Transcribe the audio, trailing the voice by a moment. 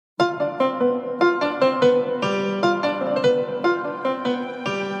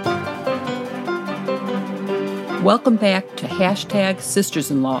Welcome back to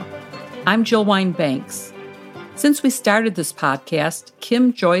 #Sisters-in-Law. I'm Jill Wine-Banks. Since we started this podcast,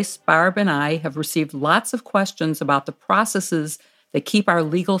 Kim, Joyce, Barb, and I have received lots of questions about the processes that keep our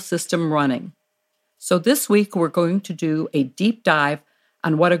legal system running. So this week we're going to do a deep dive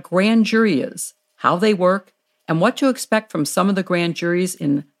on what a grand jury is, how they work, and what to expect from some of the grand juries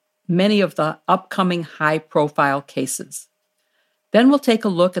in many of the upcoming high-profile cases. Then we'll take a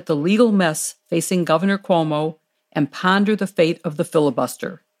look at the legal mess facing Governor Cuomo and ponder the fate of the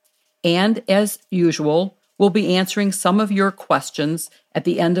filibuster. And as usual, we'll be answering some of your questions at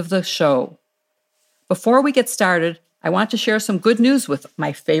the end of the show. Before we get started, I want to share some good news with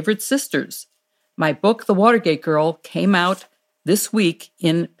my favorite sisters. My book, The Watergate Girl, came out this week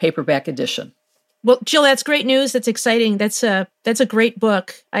in paperback edition. Well, Jill, that's great news. That's exciting. That's a great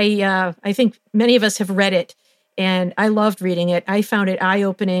book. I think many of us have read it, and I loved reading it. I found it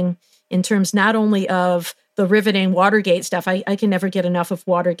eye-opening in terms not only of the riveting Watergate stuff. I can never get enough of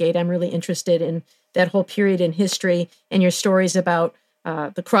Watergate. I'm really interested in that whole period in history, and your stories about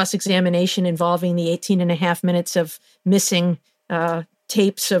the cross-examination involving the 18 and a half minutes of missing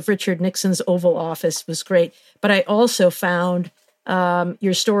tapes of Richard Nixon's Oval Office was great. But I also found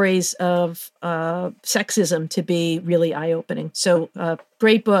your stories of sexism to be really eye-opening. So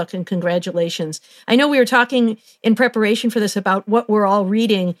great book, and congratulations. I know we were talking in preparation for this about what we're all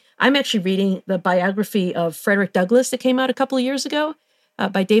reading. I'm actually reading the biography of Frederick Douglass that came out a couple of years ago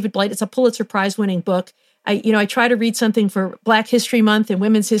by David Blight. It's a Pulitzer Prize-winning book. I try to read something for Black History Month and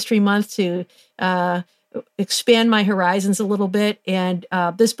Women's History Month to expand my horizons a little bit. And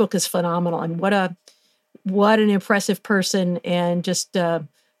this book is phenomenal. And what an impressive person, and just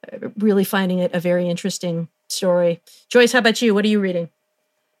really finding it a very interesting story. Joyce, how about you? What are you reading?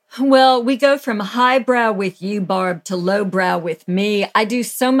 Well, we go from highbrow with you, Barb, to lowbrow with me. I do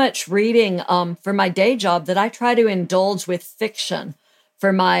so much reading for my day job that I try to indulge with fiction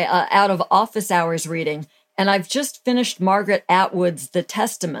for my out-of-office hours reading. And I've just finished Margaret Atwood's The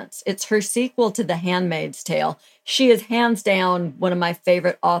Testaments. It's her sequel to The Handmaid's Tale. She is hands down one of my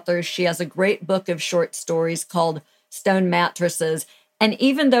favorite authors. She has a great book of short stories called Stone Mattresses. And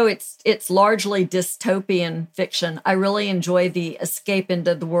even though it's largely dystopian fiction, I really enjoy the escape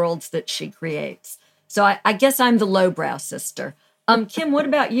into the worlds that she creates. So I guess I'm the lowbrow sister. Kim, what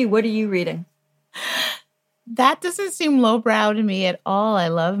about you? What are you reading? That doesn't seem lowbrow to me at all. I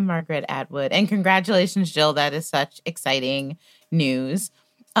love Margaret Atwood. And congratulations, Jill. That is such exciting news.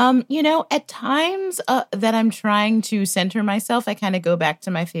 At times that I'm trying to center myself, I kind of go back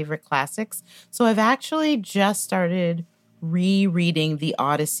to my favorite classics. So I've actually just started rereading The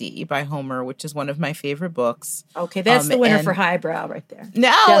Odyssey by Homer, which is one of my favorite books. Okay, that's the winner for highbrow right there.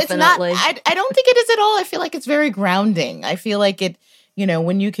 No, Definitely. It's not. I don't think it is at all. I feel like it's very grounding. I feel like it,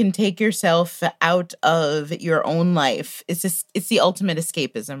 when you can take yourself out of your own life, it's the ultimate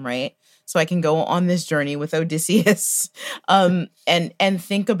escapism, right? So I can go on this journey with Odysseus and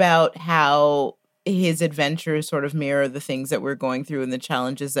think about how his adventures sort of mirror the things that we're going through and the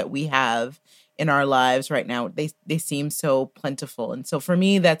challenges that we have in our lives right now. They seem so plentiful. And so for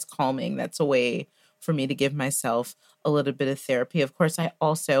me, that's calming. That's a way for me to give myself a little bit of therapy. Of course, I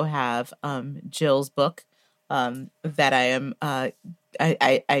also have Jill's book that I am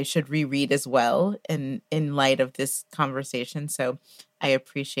I should reread as well in light of this conversation. So I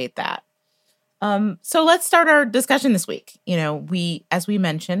appreciate that. So let's start our discussion this week. As we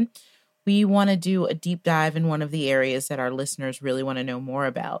mentioned, we want to do a deep dive in one of the areas that our listeners really want to know more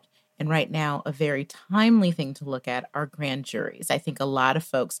about. And right now, a very timely thing to look at are grand juries. I think a lot of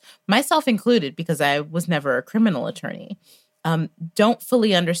folks, myself included, because I was never a criminal attorney, don't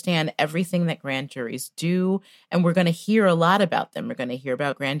fully understand everything that grand juries do. And we're going to hear a lot about them. We're going to hear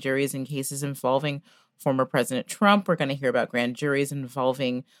about grand juries in cases involving former President Trump. We're going to hear about grand juries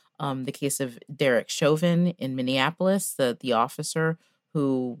involving the case of Derek Chauvin in Minneapolis, the officer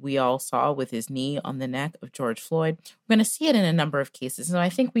who we all saw with his knee on the neck of George Floyd. We're going to see it in a number of cases. So I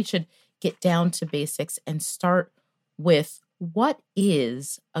think we should get down to basics and start with what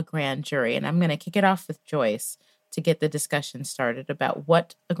is a grand jury? And I'm going to kick it off with Joyce to get the discussion started about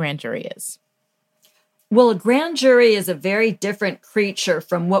what a grand jury is. Well, a grand jury is a very different creature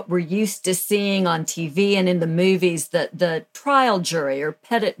from what we're used to seeing on TV and in the movies, the trial jury or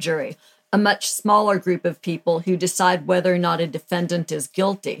petit jury, a much smaller group of people who decide whether or not a defendant is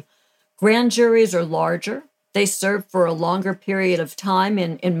guilty. Grand juries are larger. They serve for a longer period of time,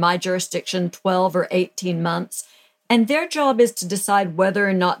 in my jurisdiction, 12 or 18 months. And their job is to decide whether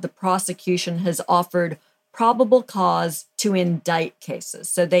or not the prosecution has offered probable cause to indict cases.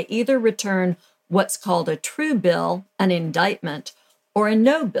 So they either return what's called a true bill, an indictment, or a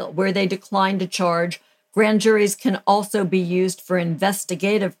no bill, where they decline to charge Grand juries can also be used for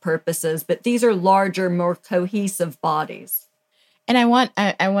investigative purposes, but these are larger, more cohesive bodies. And I want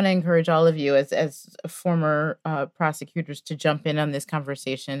to encourage all of you as former prosecutors to jump in on this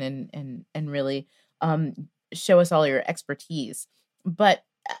conversation and really show us all your expertise. But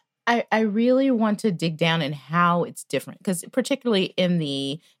I really want to dig down in how it's different, because particularly in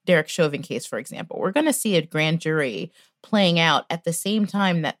the Derek Chauvin case, for example, we're going to see a grand jury playing out at the same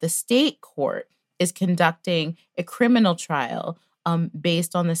time that the state court is conducting a criminal trial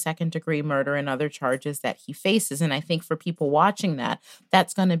based on the second-degree murder and other charges that he faces. And I think for people watching that,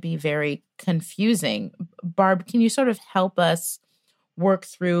 that's going to be very confusing. Barb, can you sort of help us work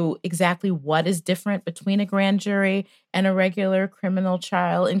through exactly what is different between a grand jury and a regular criminal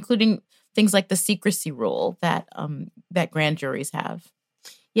trial, including things like the secrecy rule that grand juries have?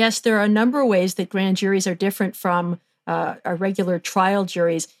 Yes, there are a number of ways that grand juries are different from our regular trial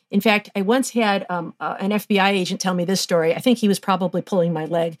juries. In fact, I once had an FBI agent tell me this story. I think he was probably pulling my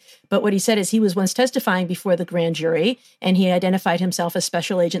leg. But what he said is he was once testifying before the grand jury, and he identified himself as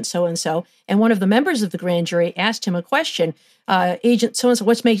Special Agent so-and-so. And one of the members of the grand jury asked him a question. Agent so-and-so,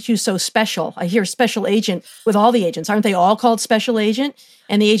 what makes you so special? I hear Special Agent with all the agents. Aren't they all called Special Agent?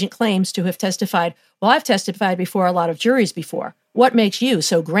 And the agent claims to have testified, well, I've testified before a lot of juries before. What makes you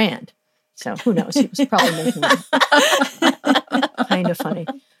so grand? So who knows? He was probably making it kind of funny.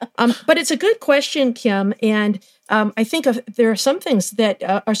 But it's a good question, Kim. And I think there are some things that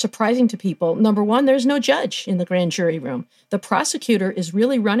are surprising to people. Number one, there's no judge in the grand jury room. The prosecutor is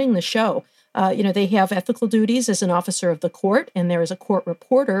really running the show. They have ethical duties as an officer of the court, and there is a court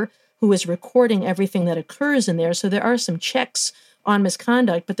reporter who is recording everything that occurs in there. So there are some checks on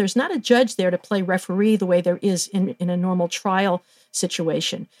misconduct, but there's not a judge there to play referee the way there is in a normal trial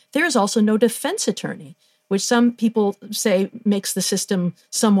situation. There is also no defense attorney, which some people say makes the system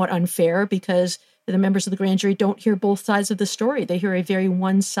somewhat unfair because the members of the grand jury don't hear both sides of the story. They hear a very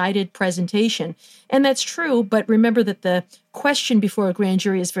one-sided presentation. And that's true, but remember that the question before a grand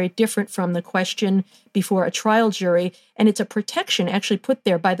jury is very different from the question before a trial jury, and it's a protection actually put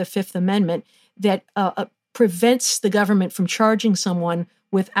there by the Fifth Amendment that prevents the government from charging someone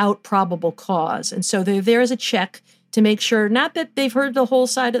without probable cause. And so there is a check to make sure, not that they've heard the whole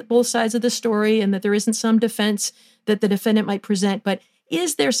side, both sides of the story, and that there isn't some defense that the defendant might present, but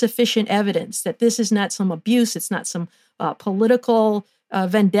is there sufficient evidence that this is not some abuse, it's not some political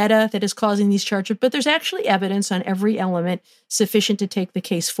vendetta that is causing these charges, but there's actually evidence on every element sufficient to take the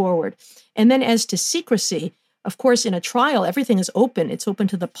case forward. And then as to secrecy, of course, in a trial, everything is open. It's open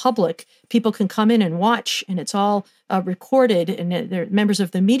to the public. People can come in and watch, and it's all recorded, and members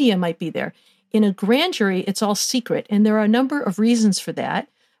of the media might be there. In a grand jury, it's all secret, and there are a number of reasons for that.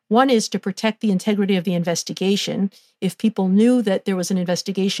 One is to protect the integrity of the investigation. If people knew that there was an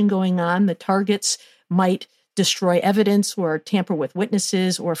investigation going on, the targets might destroy evidence or tamper with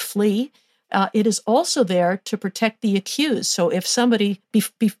witnesses or flee. It is also there to protect the accused. So if somebody,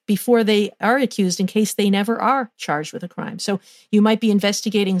 before they are accused, in case they never are charged with a crime. So you might be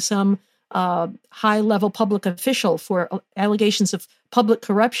investigating some high-level public official for allegations of public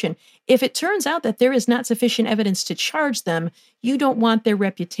corruption. If it turns out that there is not sufficient evidence to charge them, you don't want their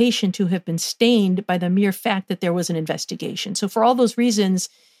reputation to have been stained by the mere fact that there was an investigation. So for all those reasons,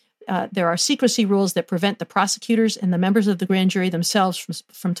 there are secrecy rules that prevent the prosecutors and the members of the grand jury themselves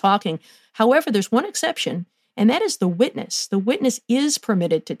from talking. However, there's one exception, and that is the witness. The witness is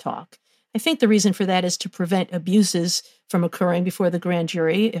permitted to talk. I think the reason for that is to prevent abuses from occurring before the grand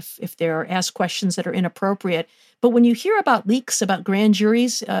jury if they are asked questions that are inappropriate. But when you hear about leaks about grand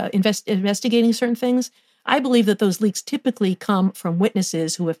juries investigating certain things, I believe that those leaks typically come from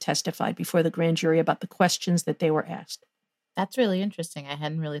witnesses who have testified before the grand jury about the questions that they were asked. That's really interesting. I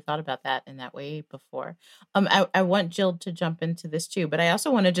hadn't really thought about that in that way before. I want Jill to jump into this too, but I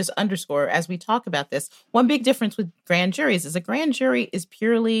also want to just underscore as we talk about this, one big difference with grand juries is a grand jury is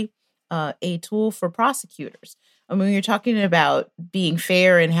purely a tool for prosecutors. I mean, when you're talking about being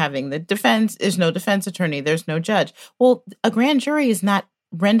fair and having the defense, there's no defense attorney, there's no judge. Well, a grand jury is not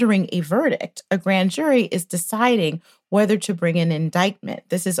rendering a verdict. A grand jury is deciding whether to bring an indictment.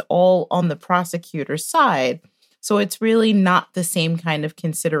 This is all on the prosecutor's side. So it's really not the same kind of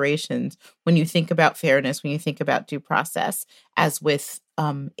considerations when you think about fairness, when you think about due process, as with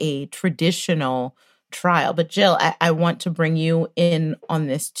a traditional trial. But Jill, I want to bring you in on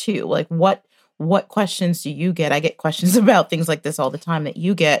this too. Like what questions do you get? I get questions about things like this all the time that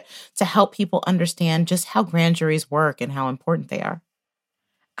you get to help people understand just how grand juries work and how important they are.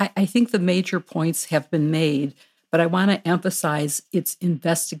 I think the major points have been made, but I want to emphasize its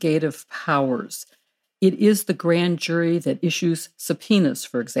investigative powers. It is the grand jury that issues subpoenas,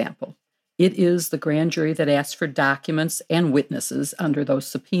 for example. it is the grand jury that asks for documents and witnesses under those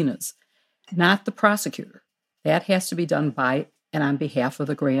subpoenas, not the prosecutor. That has to be done by and on behalf of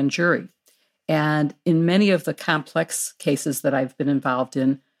the grand jury. And in many of the complex cases that I've been involved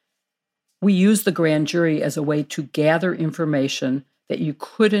in, we use the grand jury as a way to gather information that you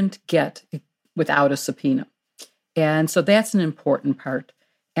couldn't get without a subpoena. And so that's an important part.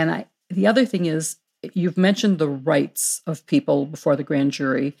 And the other thing is, you've mentioned the rights of people before the grand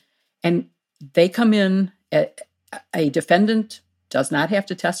jury, and they come in. A defendant does not have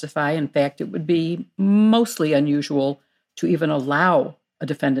to testify. In fact, it would be mostly unusual to even allow a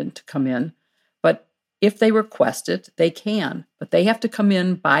defendant to come in. But if they request it, they can. But they have to come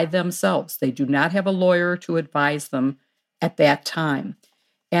in by themselves. They do not have a lawyer to advise them at that time.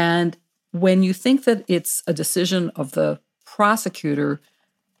 And when you think that it's a decision of the prosecutor,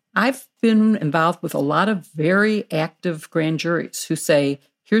 I've been involved with a lot of very active grand juries who say,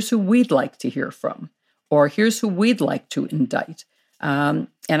 here's who we'd like to hear from, or here's who we'd like to indict. And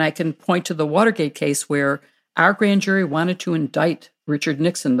I can point to the Watergate case where our grand jury wanted to indict Richard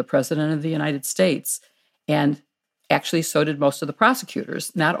Nixon, the president of the United States. And actually, so did most of the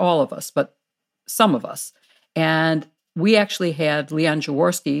prosecutors, not all of us, but some of us. And we actually had Leon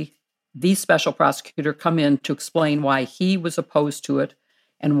Jaworski, the special prosecutor, come in to explain why he was opposed to it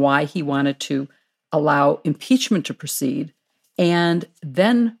and why he wanted to allow impeachment to proceed. And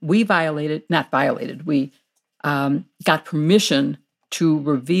then we got permission to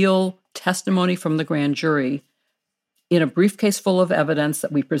reveal testimony from the grand jury in a briefcase full of evidence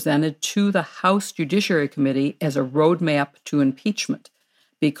that we presented to the House Judiciary Committee as a roadmap to impeachment,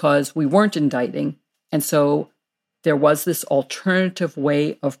 because we weren't indicting. And so there was this alternative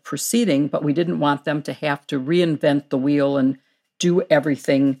way of proceeding, but we didn't want them to have to reinvent the wheel and do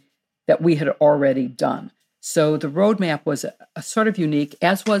everything that we had already done. So the roadmap was a sort of unique,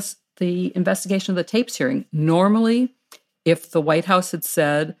 as was the investigation of the tapes hearing. Normally, if the White House had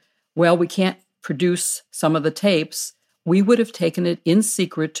said, well, we can't produce some of the tapes, we would have taken it in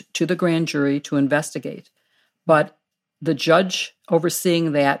secret to the grand jury to investigate. But the judge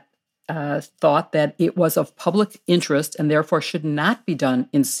overseeing that thought that it was of public interest and therefore should not be done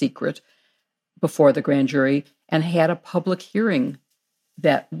in secret before the grand jury, and had a public hearing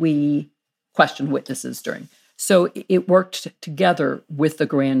that we questioned witnesses during. So it worked together with the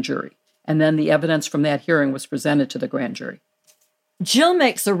grand jury. And then the evidence from that hearing was presented to the grand jury. Jill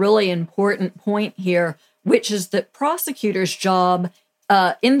makes a really important point here, which is that prosecutors' job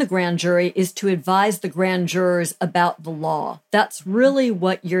in the grand jury is to advise the grand jurors about the law. That's really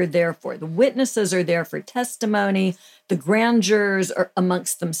what you're there for. The witnesses are there for testimony. The grand jurors are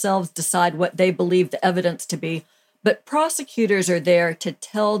amongst themselves decide what they believe the evidence to be. But prosecutors are there to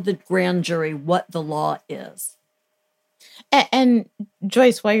tell the grand jury what the law is. And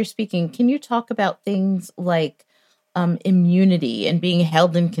Joyce, while you're speaking, can you talk about things like immunity and being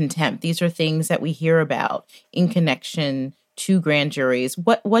held in contempt? These are things that we hear about in connection to grand juries.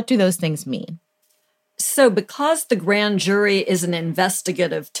 What do those things mean? So because the grand jury is an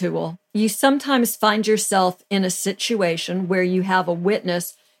investigative tool, you sometimes find yourself in a situation where you have a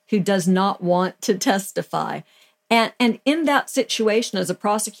witness who does not want to testify. And in that situation, as a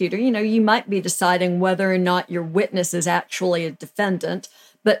prosecutor, you might be deciding whether or not your witness is actually a defendant,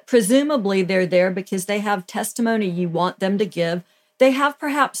 but presumably they're there because they have testimony you want them to give. They have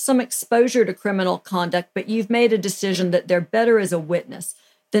perhaps some exposure to criminal conduct, but you've made a decision that they're better as a witness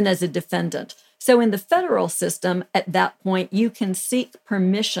than as a defendant. So in the federal system, at that point, you can seek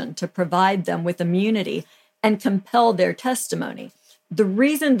permission to provide them with immunity and compel their testimony. The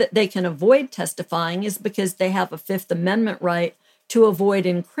reason that they can avoid testifying is because they have a Fifth Amendment right to avoid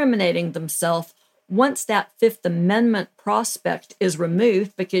incriminating themselves. Once that Fifth Amendment prospect is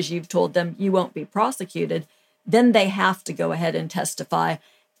removed because you've told them you won't be prosecuted, then they have to go ahead and testify.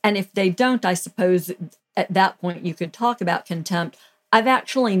 And if they don't, I suppose at that point you could talk about contempt. I've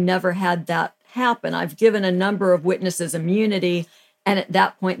actually never had that happen. I've given a number of witnesses immunity, and at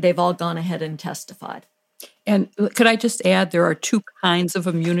that point they've all gone ahead and testified. And could I just add, there are two kinds of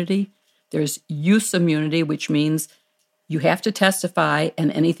immunity. There's use immunity, which means you have to testify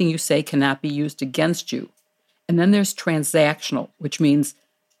and anything you say cannot be used against you. And then there's transactional, which means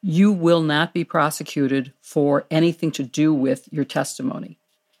you will not be prosecuted for anything to do with your testimony.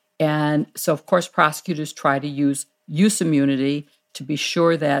 And so, of course, prosecutors try to use immunity to be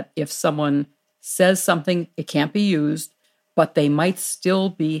sure that if someone says something, it can't be used, but they might still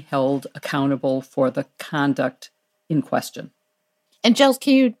be held accountable for the conduct in question. And Giles,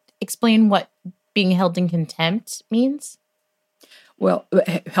 can you explain what being held in contempt means? Well,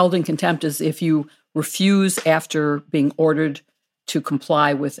 held in contempt is if you refuse after being ordered to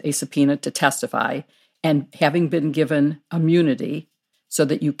comply with a subpoena to testify, and having been given immunity so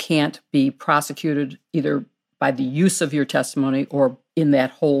that you can't be prosecuted either by the use of your testimony or in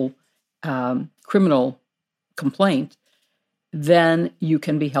that whole criminal complaint, then you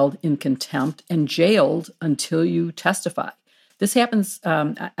can be held in contempt and jailed until you testify. This happens,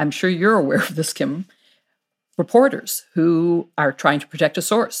 I'm sure you're aware of this, Kim. Reporters who are trying to protect a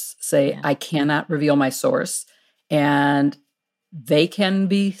source say, I cannot reveal my source, and they can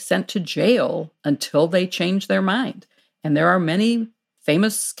be sent to jail until they change their mind. And there are many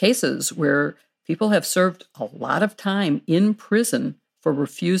famous cases where people have served a lot of time in prison for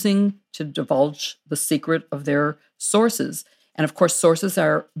refusing to divulge the secret of their sources. And of course, sources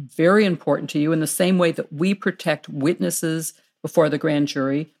are very important to you in the same way that we protect witnesses before the grand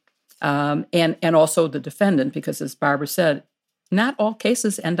jury, and also the defendant, because as Barbara said, not all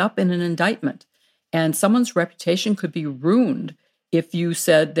cases end up in an indictment. And someone's reputation could be ruined if you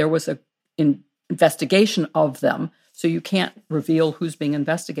said there was an investigation of them, so you can't reveal who's being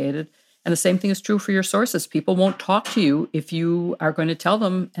investigated. And the same thing is true for your sources. People won't talk to you if you are going to tell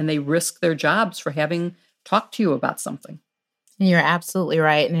them, and they risk their jobs for having talked to you about something. You're absolutely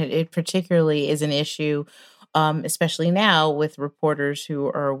right. And it particularly is an issue, especially now with reporters who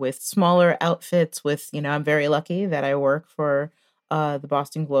are with smaller outfits with, I'm very lucky that I work for the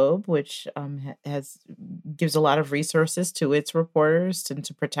Boston Globe, which gives a lot of resources to its reporters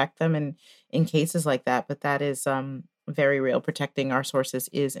to protect them in cases like that. But that is very real. Protecting our sources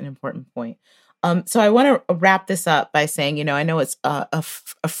is an important point. So I want to wrap this up by saying, I know it's a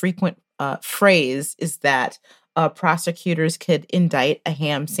frequent phrase is that prosecutors could indict a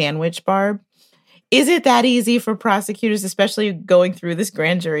ham sandwich, Barb. Is it that easy for prosecutors, especially going through this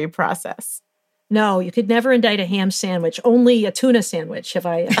grand jury process? No, you could never indict a ham sandwich. Only a tuna sandwich have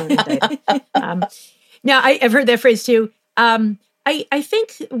I ever indicted. Now, I've heard that phrase too. I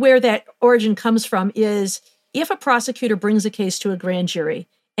think where that origin comes from is if a prosecutor brings a case to a grand jury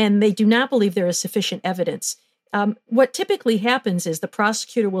and they do not believe there is sufficient evidence, what typically happens is the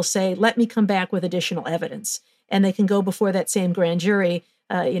prosecutor will say, let me come back with additional evidence. And they can go before that same grand jury.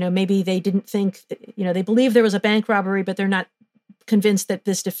 Maybe they didn't think, they believe there was a bank robbery, but they're not convinced that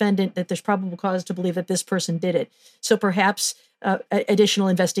this defendant, that there's probable cause to believe that this person did it. So perhaps additional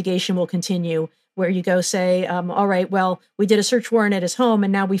investigation will continue where you go say, all right, well, we did a search warrant at his home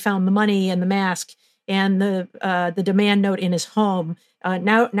and now we found the money and the mask and the demand note in his home.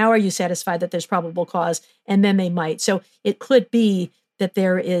 Now are you satisfied that there's probable cause? And then they might. So it could be that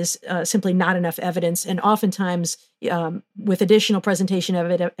there is simply not enough evidence. And oftentimes, with additional presentation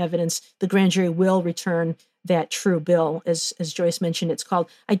of evidence, the grand jury will return that true bill, as Joyce mentioned, it's called.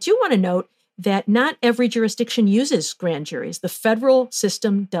 I do want to note that not every jurisdiction uses grand juries. The federal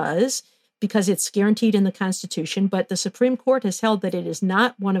system does, because it's guaranteed in the Constitution, but the Supreme Court has held that it is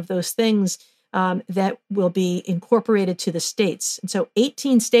not one of those things that will be incorporated to the states. And so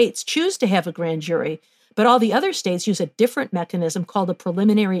 18 states choose to have a grand jury, but all the other states use a different mechanism called a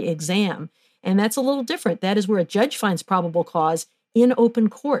preliminary exam. And that's a little different. That is where a judge finds probable cause in open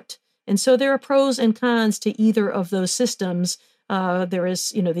court. And so there are pros and cons to either of those systems. There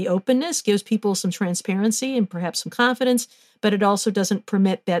is, the openness gives people some transparency and perhaps some confidence, but it also doesn't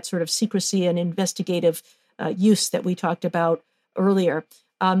permit that sort of secrecy and investigative use that we talked about earlier.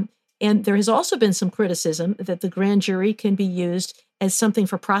 And there has also been some criticism that the grand jury can be used as something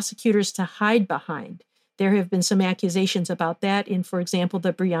for prosecutors to hide behind. There have been some accusations about that in, for example,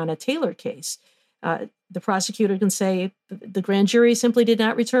 the Breonna Taylor case. The prosecutor can say the grand jury simply did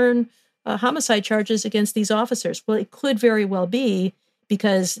not return homicide charges against these officers. Well, it could very well be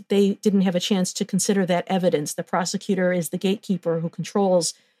because they didn't have a chance to consider that evidence. The prosecutor is the gatekeeper who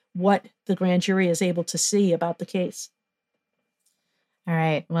controls what the grand jury is able to see about the case. All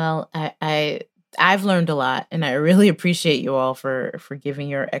right. Well, I've learned a lot, and I really appreciate you all for giving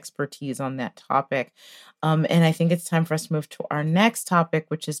your expertise on that topic. And I think it's time for us to move to our next topic,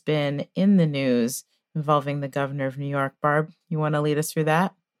 which has been in the news involving the governor of New York. Barb, you want to lead us through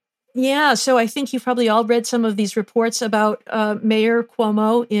that? Yeah, so I think you've probably all read some of these reports about Mayor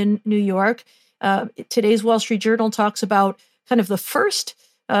Cuomo in New York. Today's Wall Street Journal talks about kind of the first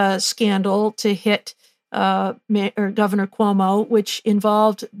scandal to hit Governor Cuomo, which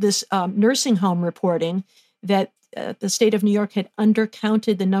involved this nursing home reporting that the state of New York had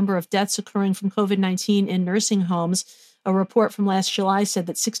undercounted the number of deaths occurring from COVID-19 in nursing homes. A report from last July said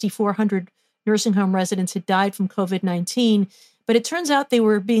that 6,400 nursing home residents had died from COVID-19. But it turns out they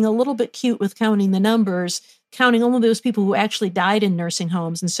were being a little bit cute with counting the numbers, counting only those people who actually died in nursing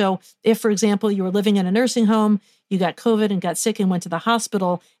homes. And so if, for example, you were living in a nursing home, you got COVID and got sick and went to the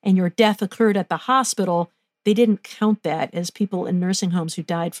hospital, and your death occurred at the hospital, they didn't count that as people in nursing homes who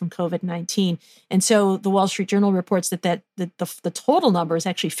died from COVID-19. And so the Wall Street Journal reports that the total number is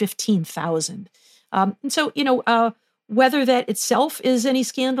actually 15,000. And so, whether that itself is any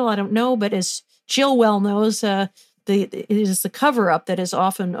scandal, I don't know. But as Jill well knows, it is the cover-up that is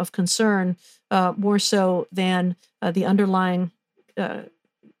often of concern, more so than the underlying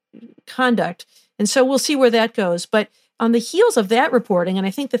conduct. And so we'll see where that goes. But on the heels of that reporting, and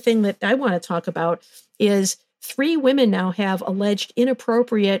I think the thing that I want to talk about is 3 women now have alleged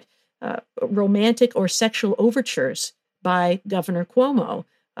inappropriate romantic or sexual overtures by Governor Cuomo.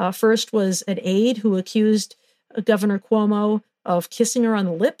 First was an aide who accused Governor Cuomo of kissing her on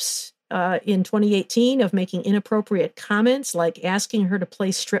the lips in 2018, of making inappropriate comments like asking her to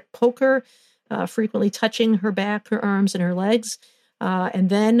play strip poker, frequently touching her back, her arms, and her legs. And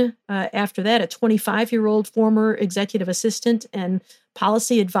then after that, a 25-year-old former executive assistant and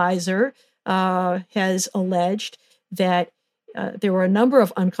policy advisor has alleged that there were a number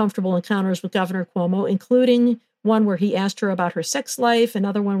of uncomfortable encounters with Governor Cuomo, including one where he asked her about her sex life,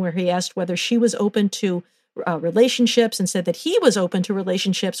 another one where he asked whether she was open to relationships, and said that he was open to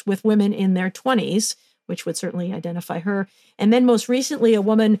relationships with women in their 20s, which would certainly identify her. And then most recently, a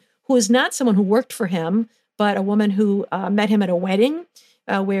woman who is not someone who worked for him, but a woman who met him at a wedding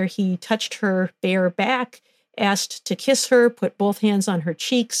where he touched her bare back, asked to kiss her, put both hands on her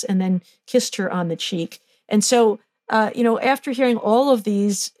cheeks, and then kissed her on the cheek. And so, after hearing all of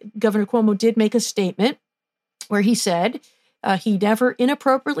these, Governor Cuomo did make a statement where he said he never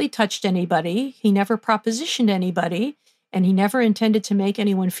inappropriately touched anybody, he never propositioned anybody, and he never intended to make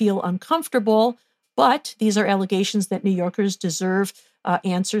anyone feel uncomfortable. But these are allegations that New Yorkers deserve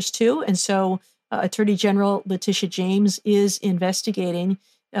answers to. And so Attorney General Letitia James is investigating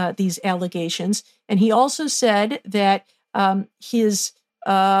these allegations. And he also said that his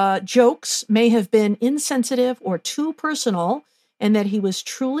jokes may have been insensitive or too personal, and that he was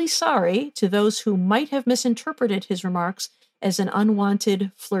truly sorry to those who might have misinterpreted his remarks as an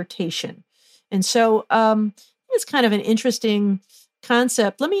unwanted flirtation. And so it's kind of an interesting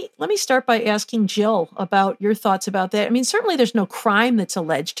concept. Let me start by asking Jill about your thoughts about that. I mean, certainly there's no crime that's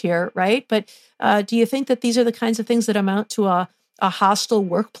alleged here, right? But do you think that these are the kinds of things that amount to a hostile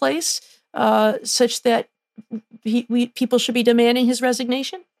workplace, such that people should be demanding his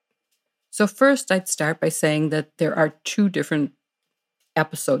resignation? So first, I'd start by saying that there are 2 different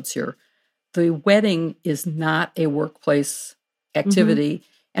episodes here. The wedding is not a workplace activity. Mm-hmm.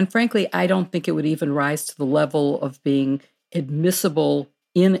 And frankly, I don't think it would even rise to the level of being admissible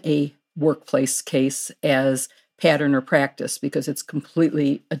in a workplace case as pattern or practice, because it's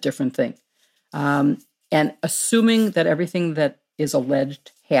completely a different thing. And assuming that everything that is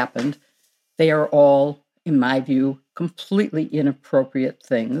alleged happened, they are all, in my view, completely inappropriate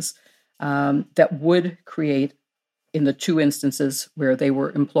things that would create, in the 2 instances where they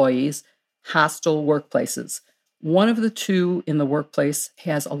were employees, hostile workplaces. One of the 2 in the workplace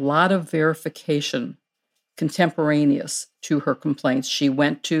has a lot of verification contemporaneous to her complaints. She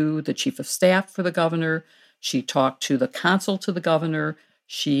went to the chief of staff for the governor. She talked to the consul to the governor.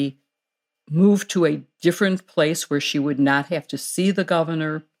 She moved to a different place where she would not have to see the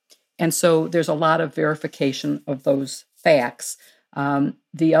governor. And so there's a lot of verification of those facts.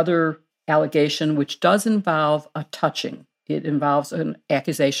 The other allegation, which does involve a touching, it involves an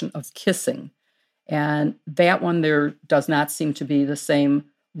accusation of kissing. And that one there does not seem to be the same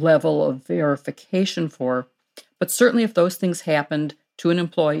level of verification for. But certainly if those things happened to an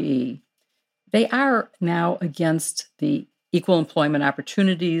employee, they are now against the Equal Employment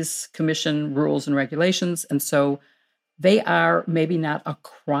Opportunities Commission rules and regulations. And so they are maybe not a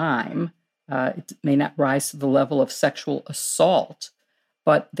crime. It may not rise to the level of sexual assault,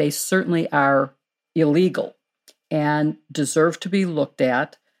 but they certainly are illegal and deserve to be looked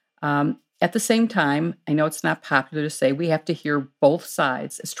at. At the same time, I know it's not popular to say we have to hear both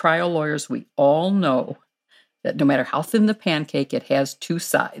sides. As trial lawyers, we all know that no matter how thin the pancake, it has 2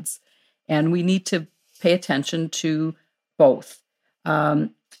 sides. And we need to pay attention to both.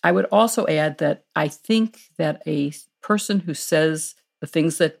 I would also add that I think that a person who says the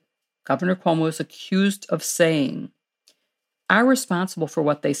things that Governor Cuomo is accused of saying are responsible for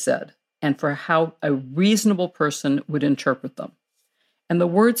what they said and for how a reasonable person would interpret them. And the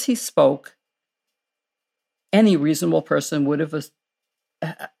words he spoke, any reasonable person would have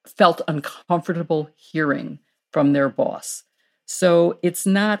felt uncomfortable hearing from their boss. So it's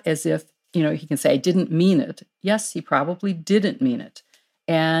not as if, he can say, I didn't mean it. Yes, he probably didn't mean it.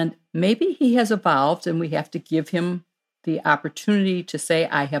 And maybe he has evolved, and we have to give him the opportunity to say,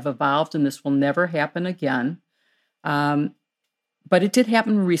 I have evolved and this will never happen again. But it did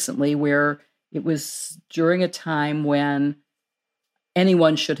happen recently where It was during a time when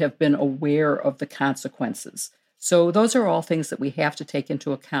anyone should have been aware of the consequences. So those are all things that we have to take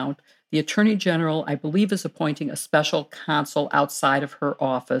into account. The Attorney General, I believe, is appointing a special counsel outside of her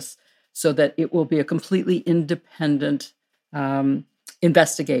office so that it will be a completely independent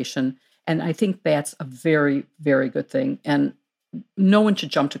investigation. And I think that's a very, very good thing. And no one should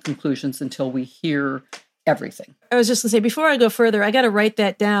jump to conclusions until we hear everything. I was just going to say, before I go further, I got to write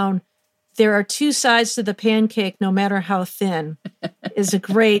that down. There are two sides to the pancake, no matter how thin, is a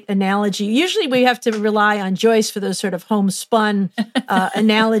great analogy. Usually we have to rely on Joyce for those sort of homespun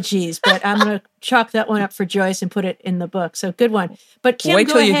analogies, but I'm going to chalk that one up for Joyce and put it in the book. So good one. But Kim, wait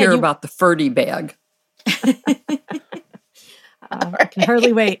till go you ahead. hear about the Ferdy bag. I can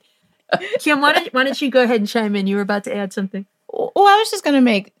hardly wait. Kim, why don't you go ahead and chime in? You were about to add something. Well, I was just going to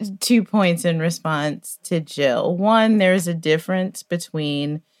make 2 points in response to Jill. One, there's a difference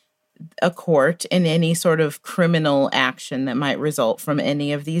between a court and any sort of criminal action that might result from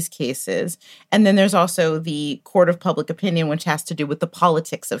any of these cases. And then there's also the court of public opinion, which has to do with the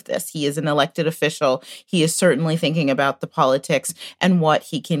politics of this. He is an elected official. He is certainly thinking about the politics and what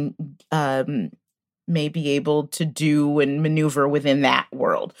he can may be able to do and maneuver within that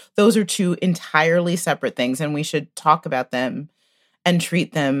world. Those are 2 entirely separate things, and we should talk about them and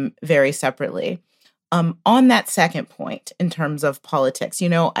treat them very separately. On that second point, in terms of politics,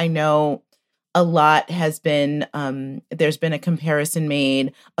 I know a lot has been, there's been a comparison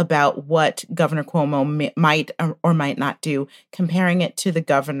made about what Governor Cuomo might or might not do, comparing it to the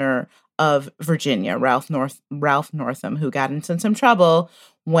governor of Virginia, Ralph Northam, who got into some trouble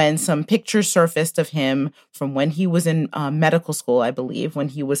when some pictures surfaced of him from when he was in medical school, I believe, when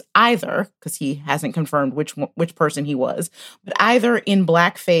he was either, because he hasn't confirmed which person he was, but either in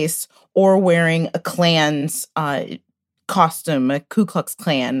blackface or wearing a Klan's costume, a Ku Klux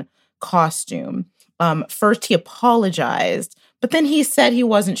Klan costume. First, he apologized, but then he said he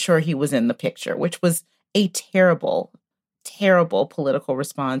wasn't sure he was in the picture, which was a terrible, terrible political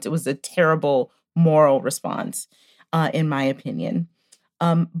response. It was a terrible moral response, in my opinion.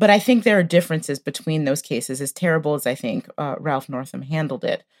 But I think there are differences between those cases, as terrible as I think Ralph Northam handled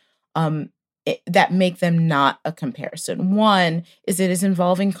it, that make them not a comparison. One is it is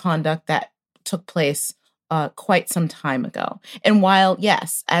involving conduct that took place quite some time ago. And while,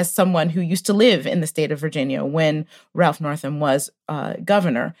 yes, as someone who used to live in the state of Virginia when Ralph Northam was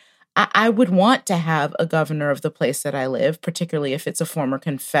governor, I would want to have a governor of the place that I live, particularly if it's a former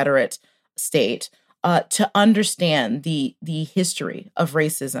Confederate state, to understand the history of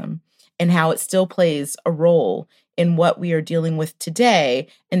racism and how it still plays a role in what we are dealing with today,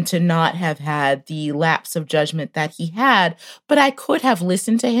 and to not have had the lapse of judgment that he had. But I could have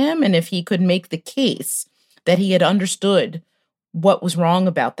listened to him, and if he could make the case that he had understood what was wrong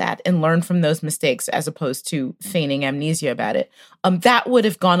about that and learned from those mistakes as opposed to feigning amnesia about it, that would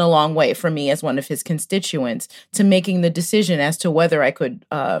have gone a long way for me as one of his constituents to making the decision as to whether I could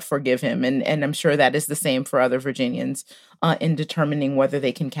forgive him. And I'm sure that is the same for other Virginians in determining whether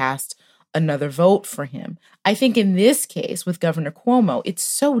they can cast another vote for him. I think in this case with Governor Cuomo, it's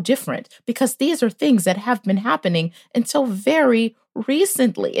so different because these are things that have been happening until very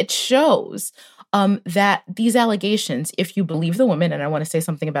recently. It shows that these allegations, if you believe the women, and I want to say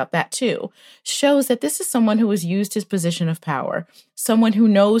something about that too, shows that this is someone who has used his position of power, someone who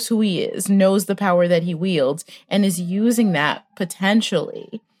knows who he is, knows the power that he wields, and is using that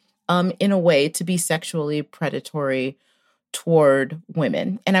potentially in a way to be sexually predatory toward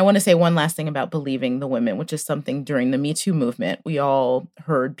women. And I want to say one last thing about believing the women, which is something during the Me Too movement, we all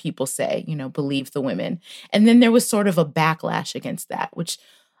heard people say, believe the women. And then there was sort of a backlash against that, which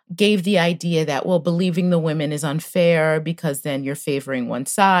gave the idea that, well, believing the women is unfair because then you're favoring one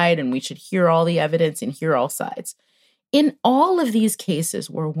side and we should hear all the evidence and hear all sides. In all of these cases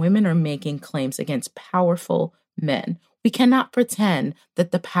where women are making claims against powerful men, we cannot pretend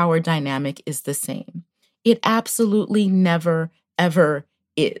that the power dynamic is the same. It absolutely never, ever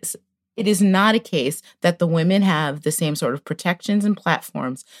is. It is not a case that the women have the same sort of protections and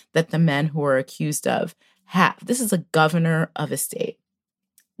platforms that the men who are accused of have. This is a governor of a state.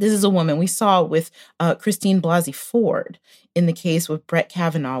 This is a woman we saw with Christine Blasey Ford in the case with Brett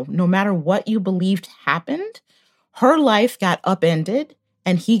Kavanaugh. No matter what you believed happened, her life got upended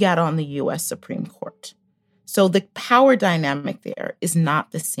and he got on the U.S. Supreme Court. So the power dynamic there is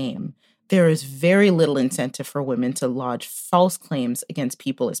not the same. There is very little incentive for women to lodge false claims against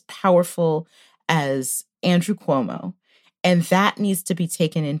people as powerful as Andrew Cuomo. And that needs to be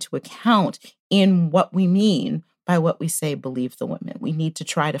taken into account in what we mean by what we say, believe the women. We need to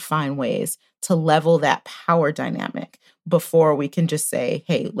try to find ways to level that power dynamic before we can just say,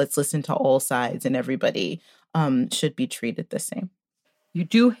 hey, let's listen to all sides and everybody should be treated the same. You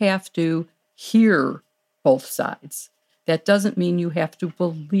do have to hear both sides. That doesn't mean you have to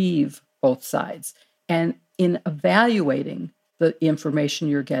believe both sides. And in evaluating the information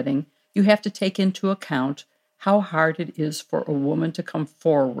you're getting, you have to take into account how hard it is for a woman to come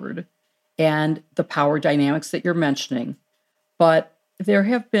forward and the power dynamics that you're mentioning. But there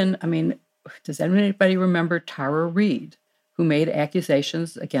have been, does anybody remember Tara Reid, who made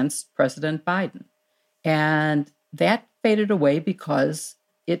accusations against President Biden? And that faded away because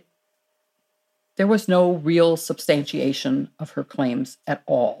there was no real substantiation of her claims at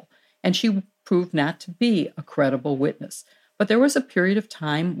all. And she proved not to be a credible witness. But there was a period of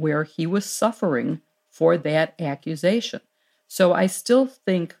time where he was suffering for that accusation. So I still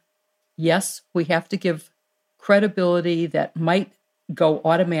think, yes, we have to give credibility that might go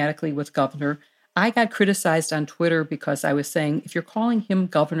automatically with Governor. I got criticized on Twitter because I was saying, if you're calling him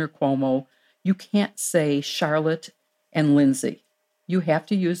Governor Cuomo, you can't say Charlotte and Lindsay. You have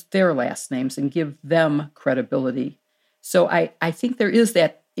to use their last names and give them credibility. So I think there is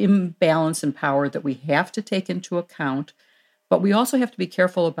that imbalance in power that we have to take into account, but we also have to be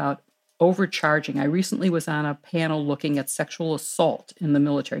careful about overcharging. I recently was on a panel looking at sexual assault in the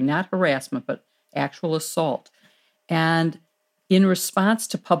military, not harassment, but actual assault. And in response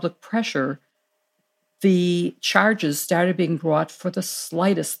to public pressure, the charges started being brought for the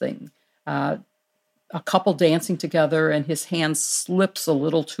slightest thing. A couple dancing together and his hand slips a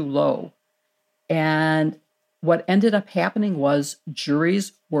little too low. And what ended up happening was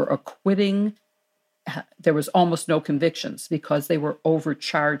juries were acquitting. There was almost no convictions because they were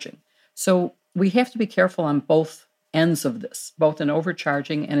overcharging. So we have to be careful on both ends of this, both in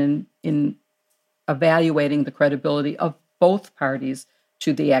overcharging and in evaluating the credibility of both parties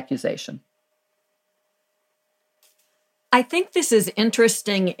to the accusation. I think this is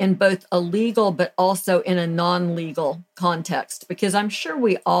interesting in both a legal but also in a non-legal context, because I'm sure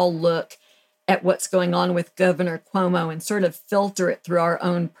we all look at what's going on with Governor Cuomo and sort of filter it through our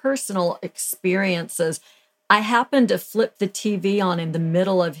own personal experiences. I happened to flip the TV on in the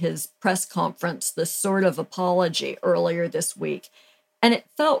middle of his press conference, the sort of apology earlier this week, and it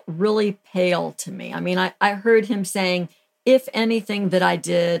felt really pale to me. I heard him saying, if anything that I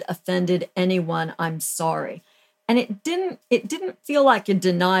did offended anyone, I'm sorry. And it didn't feel like a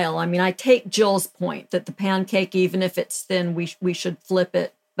denial. I take Jill's point that the pancake, even if it's thin, we should flip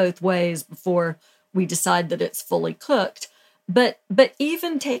it both ways before we decide that it's fully cooked. But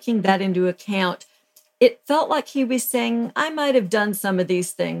even taking that into account, it felt like he was saying, I might have done some of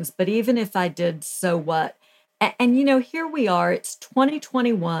these things, but even if I did, so what? And here we are, it's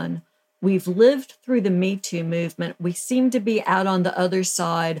 2021. We've lived through the Me Too movement. We seem to be out on the other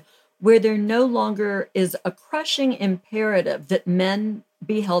side, where there no longer is a crushing imperative that men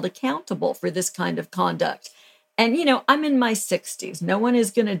be held accountable for this kind of conduct. And, I'm in my 60s. No one is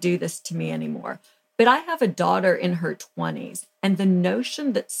going to do this to me anymore. But I have a daughter in her 20s. And the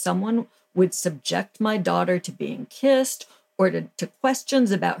notion that someone would subject my daughter to being kissed or to questions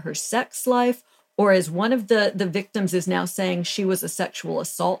about her sex life, or as one of the victims is now saying she was a sexual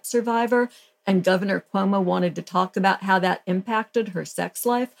assault survivor, and Governor Cuomo wanted to talk about how that impacted her sex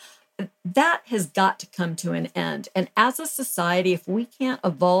life, that has got to come to an end. And as a society, if we can't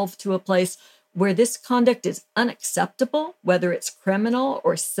evolve to a place where this conduct is unacceptable, whether it's criminal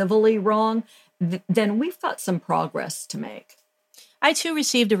or civilly wrong, then we've got some progress to make. I too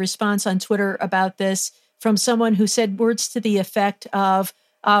received a response on Twitter about this from someone who said words to the effect of,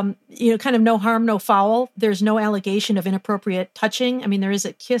 kind of no harm, no foul. There's no allegation of inappropriate touching. There is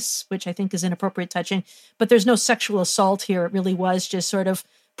a kiss, which I think is inappropriate touching, but there's no sexual assault here. It really was just sort of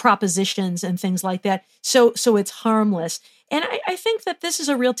propositions and things like that. So it's harmless. And I think that this is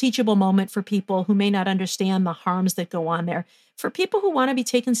a real teachable moment for people who may not understand the harms that go on there. For people who want to be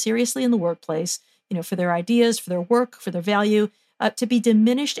taken seriously in the workplace, for their ideas, for their work, for their value, to be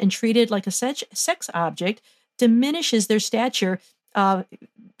diminished and treated like a sex object diminishes their stature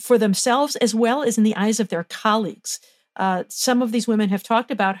for themselves as well as in the eyes of their colleagues. Some of these women have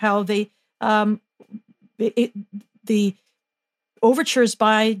talked about how the overtures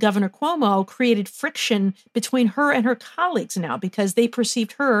by Governor Cuomo created friction between her and her colleagues now because they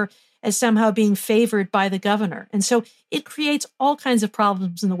perceived her as somehow being favored by the governor. And so it creates all kinds of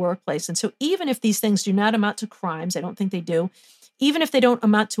problems in the workplace. And so even if these things do not amount to crimes, I don't think they do, even if they don't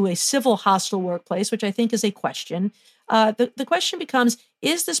amount to a civil hostile workplace, which I think is a question, the question becomes,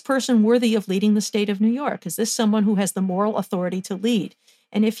 is this person worthy of leading the state of New York? Is this someone who has the moral authority to lead?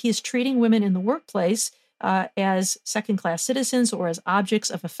 And if he is treating women in the workplace as second-class citizens or as objects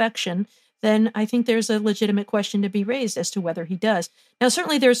of affection, then I think there's a legitimate question to be raised as to whether he does. Now,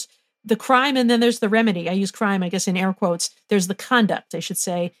 certainly there's the crime and then there's the remedy. I use crime, I guess, in air quotes. There's the conduct, I should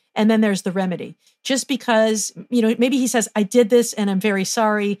say, and then there's the remedy. Just because, maybe he says, I did this and I'm very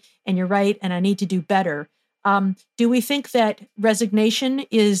sorry and you're right and I need to do better. Do we think that resignation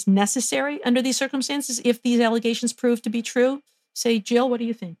is necessary under these circumstances if these allegations prove to be true? Say, Jill, what do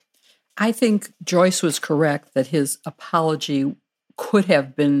you think? I think Joyce was correct that his apology could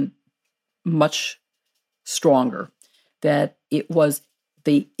have been much stronger, that it was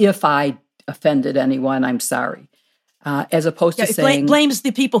if I offended anyone, I'm sorry, as opposed to saying... blames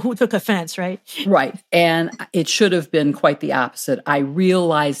the people who took offense, right? Right. And it should have been quite the opposite. I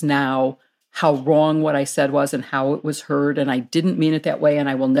realize now how wrong what I said was and how it was heard, and I didn't mean it that way, and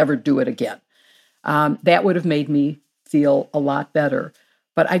I will never do it again. That would have made me feel a lot better.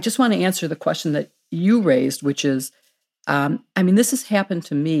 But I just want to answer the question that you raised, which is, this has happened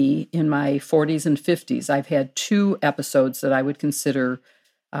to me in my 40s and 50s. I've had 2 episodes that I would consider,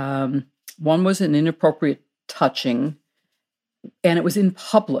 one was an inappropriate touching, and it was in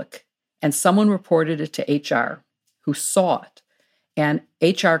public, and someone reported it to HR, who saw it. And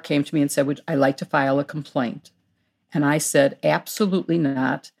HR came to me and said, would I like to file a complaint? And I said, absolutely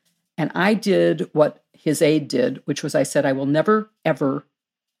not. And I did what his aide did, which was I said, I will never, ever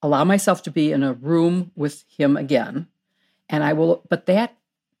allow myself to be in a room with him again. But that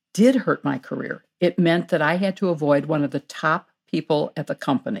did hurt my career. It meant that I had to avoid one of the top people at the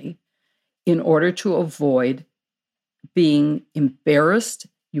company in order to avoid being embarrassed,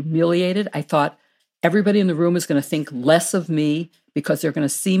 humiliated. I thought everybody in the room is going to think less of me because they're going to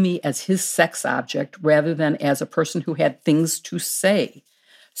see me as his sex object rather than as a person who had things to say.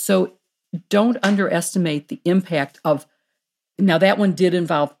 So don't underestimate the impact of, now that one did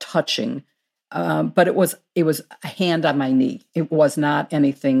involve touching, but it was a hand on my knee. It was not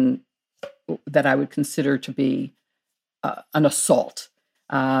anything that I would consider to be an assault.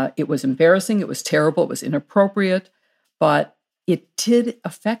 It was embarrassing. It was terrible. It was inappropriate, but it did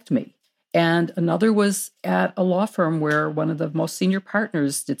affect me. And another was at a law firm where one of the most senior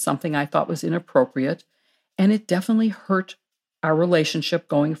partners did something I thought was inappropriate, and it definitely hurt our relationship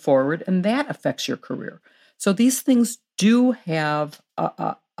going forward, and that affects your career. So these things do have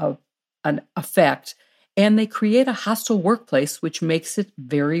an effect, and they create a hostile workplace, which makes it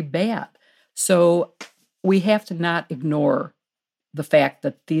very bad. So we have to not ignore the fact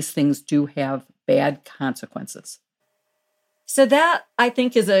that these things do have bad consequences. So that, I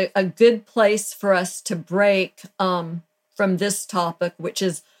think, is a good place for us to break from this topic, which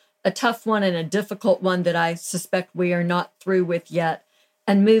is a tough one and a difficult one that I suspect we are not through with yet,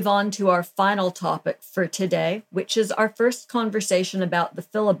 and move on to our final topic for today, which is our first conversation about the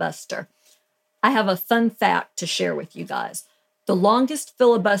filibuster. I have a fun fact to share with you guys. The longest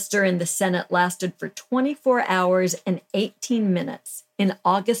filibuster in the Senate lasted for 24 hours and 18 minutes in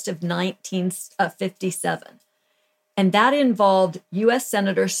August of 1957. And that involved U.S.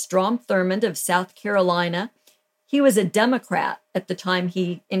 Senator Strom Thurmond of South Carolina. He was a Democrat at the time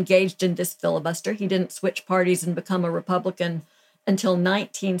he engaged in this filibuster. He didn't switch parties and become a Republican until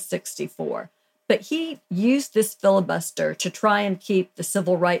 1964. But he used this filibuster to try and keep the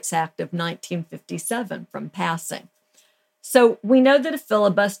Civil Rights Act of 1957 from passing. So we know that a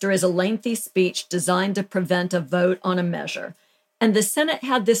filibuster is a lengthy speech designed to prevent a vote on a measure. And the Senate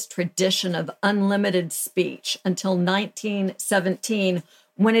had this tradition of unlimited speech until 1917,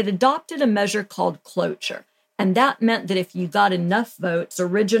 when it adopted a measure called cloture. And that meant that if you got enough votes,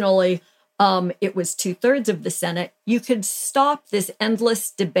 originally it was 2/3 of the Senate, you could stop this endless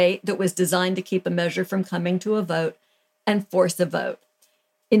debate that was designed to keep a measure from coming to a vote and force a vote.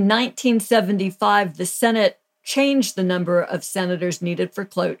 In 1975, the Senate changed the number of senators needed for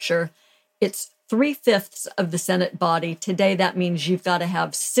cloture. It's 3/5 of the Senate body. Today, that means you've got to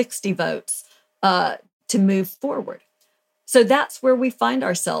have 60 votes to move forward. So that's where we find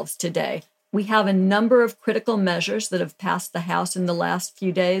ourselves today. We have a number of critical measures that have passed the House in the last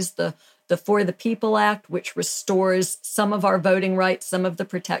few days. The For the People Act, which restores some of our voting rights, some of the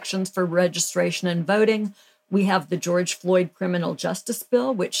protections for registration and voting. We have the George Floyd Criminal Justice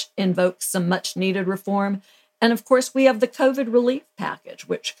Bill, which invokes some much needed reform. And of course, we have the COVID relief package,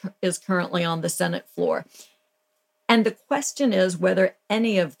 which is currently on the Senate floor. And the question is whether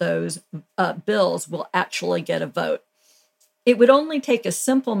any of those bills will actually get a vote. It would only take a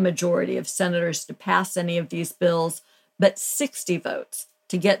simple majority of senators to pass any of these bills, but 60 votes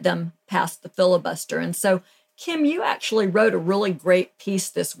to get them past the filibuster. And so, Kim, you actually wrote a really great piece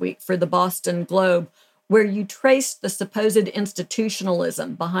this week for the Boston Globe where you traced the supposed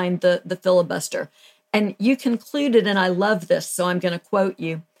institutionalism behind the filibuster. And you concluded, and I love this, so I'm going to quote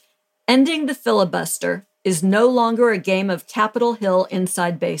you, "Ending the filibuster is no longer a game of Capitol Hill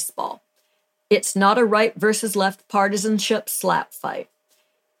inside baseball. It's not a right versus left partisanship slap fight.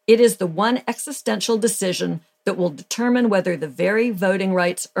 It is the one existential decision that will determine whether the very voting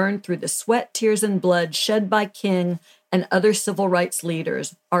rights earned through the sweat, tears, and blood shed by King and other civil rights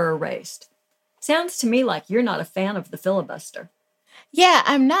leaders are erased." Sounds to me like you're not a fan of the filibuster. Yeah,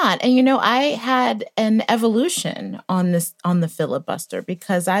 I'm not. And I had an evolution on the filibuster,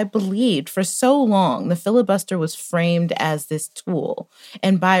 because I believed for so long the filibuster was framed as this tool,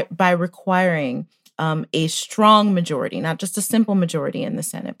 and by requiring a strong majority, not just a simple majority in the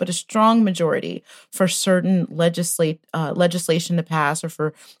Senate, but a strong majority for certain legislation to pass, or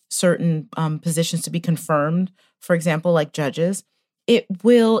for certain positions to be confirmed, for example, like judges, it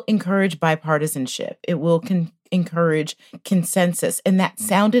will encourage bipartisanship. It will encourage consensus. And that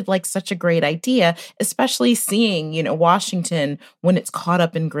sounded like such a great idea, especially seeing, Washington when it's caught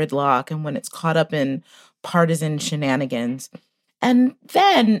up in gridlock and when it's caught up in partisan shenanigans. And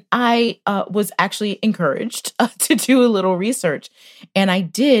then I was actually encouraged to do a little research. And I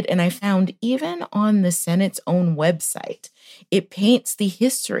did, and I found even on the Senate's own website, it paints the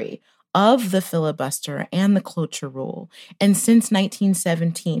history of the filibuster and the cloture rule. And since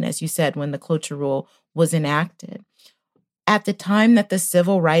 1917, as you said, when the cloture rule was enacted, at the time that the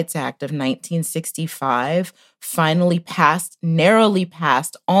Civil Rights Act of 1965 finally passed, narrowly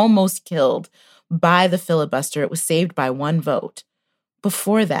passed, almost killed by the filibuster, it was saved by one vote.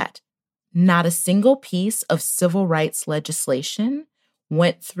 Before that, not a single piece of civil rights legislation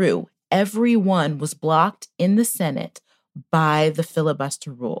went through. Every one was blocked in the Senate by the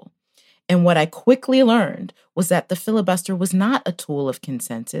filibuster rule. And what I quickly learned was that the filibuster was not a tool of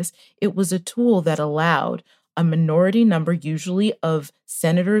consensus. It was a tool that allowed a minority number, usually of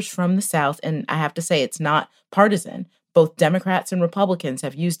senators from the South, and I have to say it's not partisan. Both Democrats and Republicans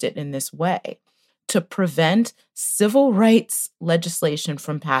have used it in this way, to prevent civil rights legislation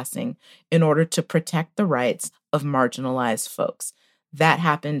from passing in order to protect the rights of marginalized folks. That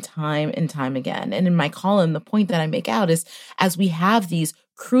happened time and time again. And in my column, the point that I make out is, as we have these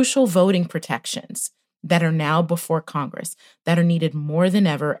crucial voting protections that are now before Congress, that are needed more than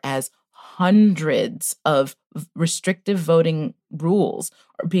ever, as hundreds of restrictive voting rules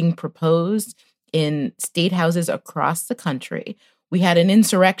are being proposed in state houses across the country. We had an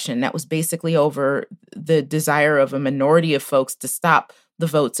insurrection that was basically over the desire of a minority of folks to stop the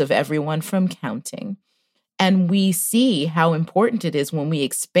votes of everyone from counting. And we see how important it is when we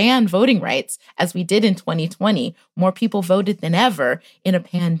expand voting rights, as we did in 2020, more people voted than ever in a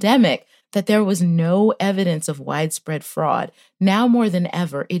pandemic, that there was no evidence of widespread fraud. Now more than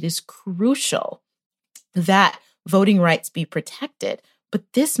ever, it is crucial that voting rights be protected.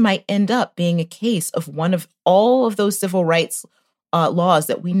 But this might end up being a case of one of all of those civil rights laws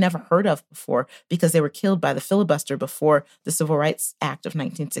that we never heard of before, because they were killed by the filibuster before the Civil Rights Act of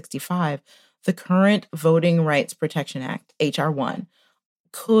 1965. The current Voting Rights Protection Act, H.R. 1,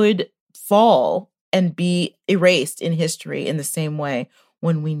 could fall and be erased in history in the same way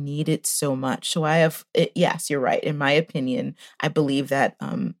when we need it so much. So yes, you're right. In my opinion, I believe that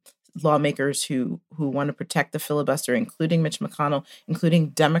lawmakers who want to protect the filibuster, including Mitch McConnell, including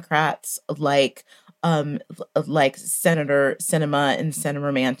Democrats like Senator Sinema and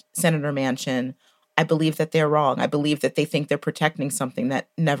Senator Manchin, I believe that they're wrong. I believe that they think they're protecting something that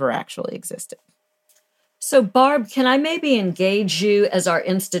never actually existed. So, Barb, can I maybe engage you as our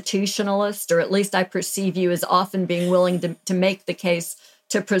institutionalist, or at least I perceive you as often being willing to make the case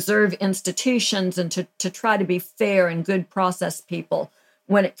to preserve institutions and to try to be fair and good process people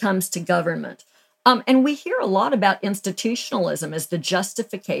when it comes to government. And we hear a lot about institutionalism as the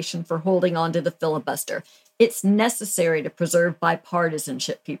justification for holding on to the filibuster. It's necessary to preserve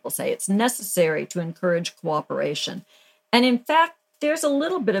bipartisanship, people say. It's necessary to encourage cooperation. And in fact, there's a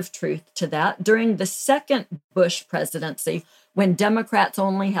little bit of truth to that. During the second Bush presidency, when Democrats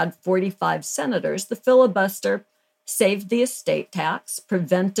only had 45 senators, the filibuster saved the estate tax,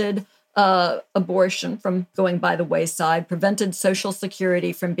 prevented abortion from going by the wayside, prevented Social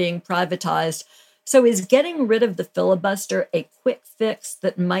Security from being privatized. So is getting rid of the filibuster a quick fix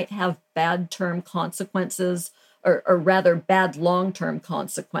that might have bad term consequences, or rather bad long-term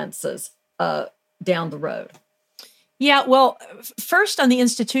consequences down the road? Yeah, well, first on the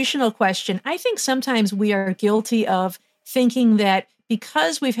institutional question, I think sometimes we are guilty of thinking that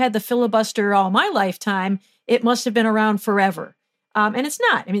because we've had the filibuster all my lifetime, it must have been around forever. And it's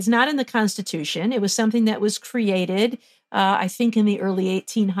not. I mean, it's not in the Constitution. It was something that was created, I think, in the early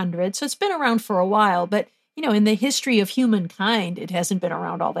 1800s. So it's been around for a while. But, in the history of humankind, it hasn't been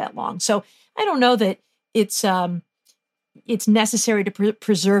around all that long. So I don't know that it's necessary to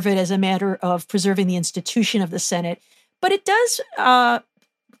preserve it as a matter of preserving the institution of the Senate, but it does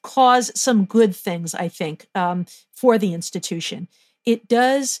cause some good things, I think, for the institution. It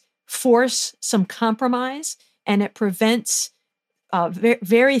does force some compromise, and it prevents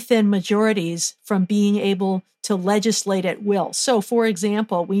very thin majorities from being able to legislate at will. So, for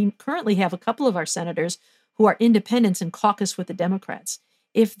example, we currently have a couple of our senators who are independents and caucus with the Democrats.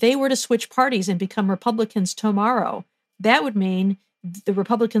 If they were to switch parties and become Republicans tomorrow, that would mean the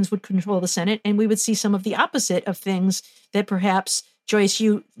Republicans would control the Senate, and we would see some of the opposite of things that perhaps, Joyce,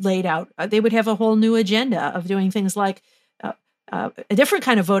 you laid out. They would have a whole new agenda of doing things like a different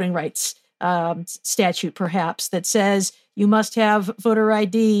kind of voting rights statute, perhaps, that says you must have voter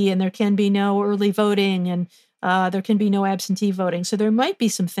ID and there can be no early voting and there can be no absentee voting. So there might be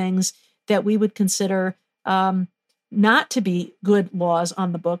some things that we would consider not to be good laws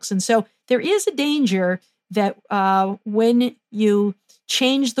on the books. And so there is a danger that when you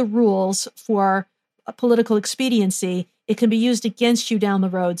change the rules for political expediency, it can be used against you down the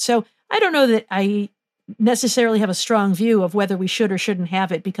road. So I don't know that I necessarily have a strong view of whether we should or shouldn't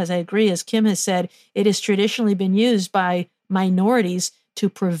have it, because I agree, as Kim has said, it has traditionally been used by minorities to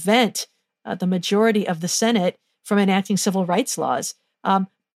prevent the majority of the Senate from enacting civil rights laws.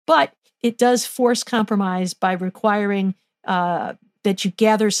 But it does force compromise by requiring that you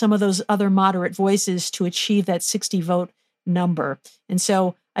gather some of those other moderate voices to achieve that 60 vote number. And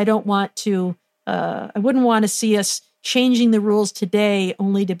so I don't want to, I wouldn't want to see us changing the rules today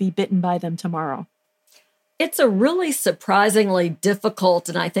only to be bitten by them tomorrow. It's a really surprisingly difficult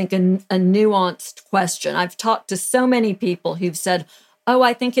and I think a nuanced question. I've talked to so many people who've said, oh,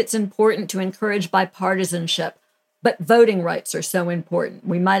 I think it's important to encourage bipartisanship, but voting rights are so important.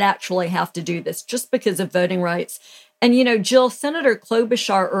 We might actually have to do this just because of voting rights. And, you know, Jill, Senator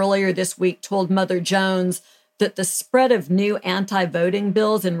Klobuchar earlier this week told Mother Jones that the spread of new anti-voting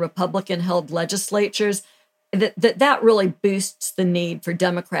bills in Republican-held legislatures, that really boosts the need for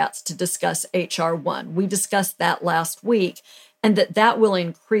Democrats to discuss H.R. 1. We discussed that last week, and that will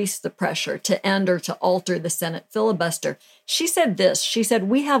increase the pressure to end or to alter the Senate filibuster. She said this, she said,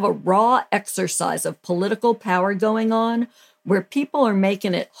 we have a raw exercise of political power going on where people are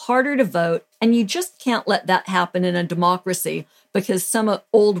making it harder to vote, and you just can't let that happen in a democracy because some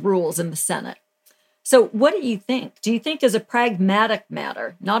old rules in the Senate. So what do you think? Do you think as a pragmatic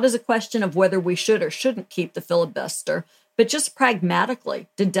matter, not as a question of whether we should or shouldn't keep the filibuster, but just pragmatically,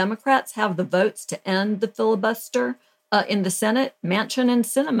 do Democrats have the votes to end the filibuster in the Senate? Manchin and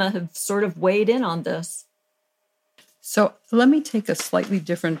Sinema have sort of weighed in on this. So let me take a slightly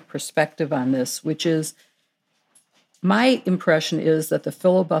different perspective on this, which is my impression is that the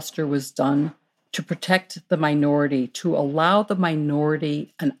filibuster was done to protect the minority, to allow the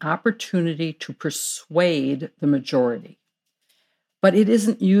minority an opportunity to persuade the majority. But it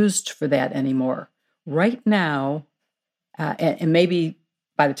isn't used for that anymore. Right now, and maybe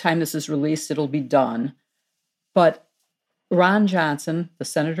by the time this is released, it'll be done, but Ron Johnson, the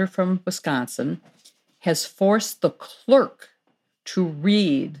senator from Wisconsin, has forced the clerk to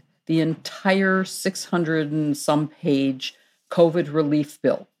read the entire 600 and some page COVID relief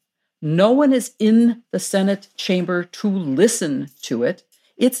bill. No one is in the Senate chamber to listen to it.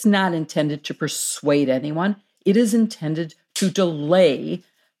 It's not intended to persuade anyone. It is intended to delay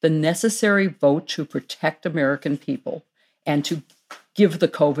the necessary vote to protect American people and to give the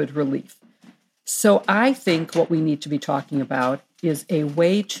COVID relief. So I think what we need to be talking about is a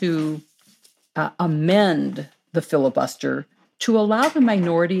way to amend the filibuster to allow the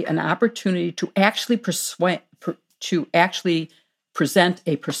minority an opportunity to actually present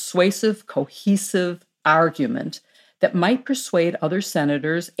a persuasive, cohesive argument that might persuade other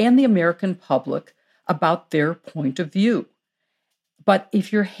senators and the American public about their point of view. But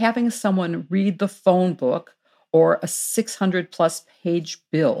if you're having someone read the phone book or a 600-plus page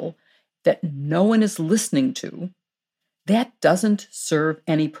bill that no one is listening to, that doesn't serve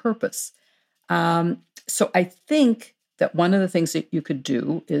any purpose. So I think that one of the things that you could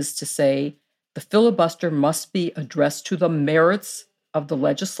do is to say the filibuster must be addressed to the merits of the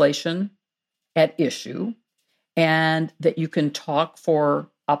legislation at issue, and that you can talk for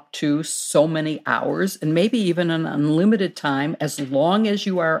up to so many hours and maybe even an unlimited time as long as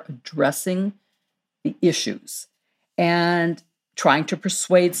you are addressing the issues and trying to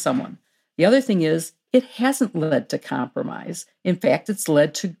persuade someone. The other thing is it hasn't led to compromise. In fact, it's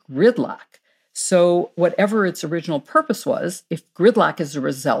led to gridlock. So whatever its original purpose was, if gridlock is a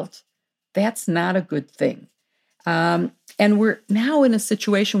result, that's not a good thing. And we're now in a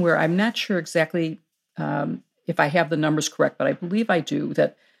situation where I'm not sure exactly if I have the numbers correct, but I believe I do,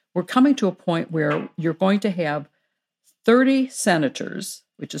 that we're coming to a point where you're going to have 30 senators,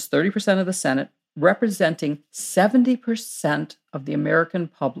 which is 30% of the Senate, representing 70% of the American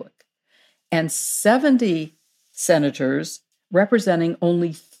public, and 70 senators representing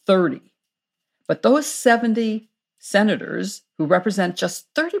only 30. But those 70 senators who represent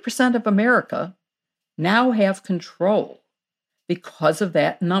just 30% of America now have control because of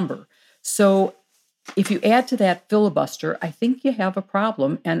that number. So if you add to that filibuster, I think you have a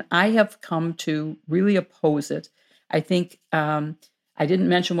problem, and I have come to really oppose it. I think I didn't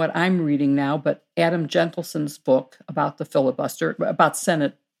mention what I'm reading now, but Adam Gentelson's book about the filibuster, about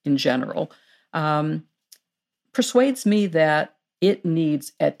Senate in general, persuades me that it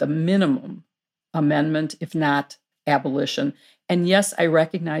needs, at the minimum, amendment, if not abolition. And yes, I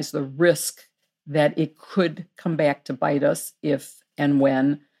recognize the risk that it could come back to bite us if and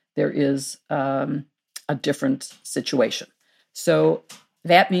when there is a different situation. So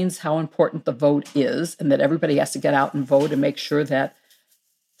that means how important the vote is, and that everybody has to get out and vote and make sure that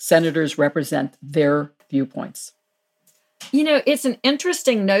senators represent their viewpoints. You know, it's an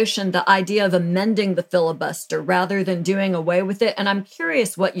interesting notion, the idea of amending the filibuster rather than doing away with it. And I'm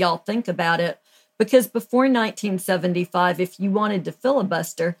curious what y'all think about it, because before 1975, if you wanted to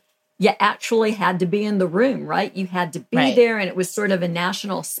filibuster, you actually had to be in the room, right? You had to be there, and it was sort of a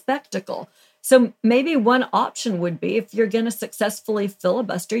national spectacle. So maybe one option would be, if you're going to successfully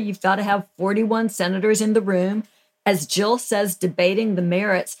filibuster, you've got to have 41 senators in the room, as Jill says, debating the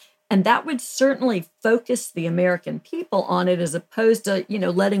merits. And that would certainly focus the American people on it, as opposed to,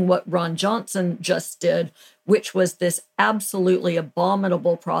 letting what Ron Johnson just did, which was this absolutely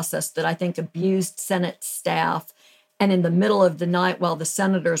abominable process that I think abused Senate staff. And in the middle of the night, while the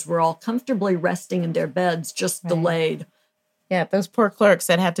senators were all comfortably resting in their beds, just delayed. Yeah, those poor clerks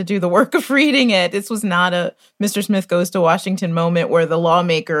that had to do the work of reading it. This was not a Mr. Smith Goes to Washington moment where the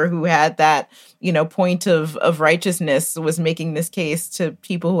lawmaker who had that, point of righteousness was making this case to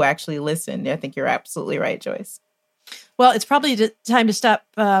people who actually listened. I think you're absolutely right, Joyce. Well, it's probably time to stop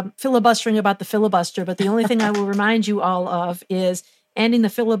filibustering about the filibuster, but the only thing I will remind you all of is ending the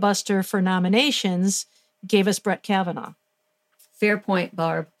filibuster for nominations gave us Brett Kavanaugh. Fair point,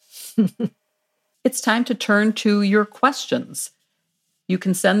 Barb. It's time to turn to your questions. You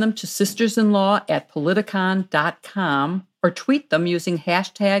can send them to sistersinlaw@politicon.com or tweet them using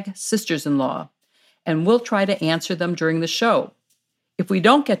 #sistersinlaw, and we'll try to answer them during the show. If we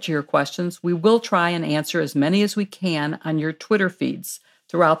don't get to your questions, we will try and answer as many as we can on your Twitter feeds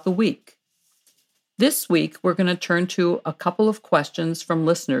throughout the week. This week, we're going to turn to a couple of questions from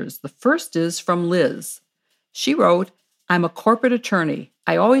listeners. The first is from Liz. She wrote, "I'm a corporate attorney.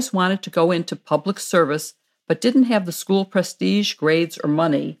 I always wanted to go into public service, but didn't have the school prestige, grades, or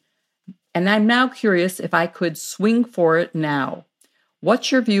money. And I'm now curious if I could swing for it now.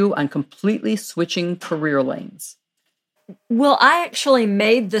 What's your view on completely switching career lanes?" Well, I actually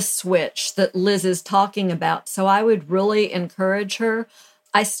made the switch that Liz is talking about, so I would really encourage her.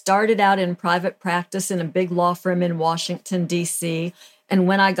 I started out in private practice in a big law firm in Washington, D.C., and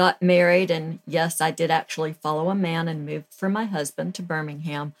when I got married, and yes, I did actually follow a man and moved for my husband to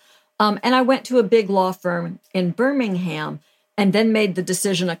Birmingham, and I went to a big law firm in Birmingham, and then made the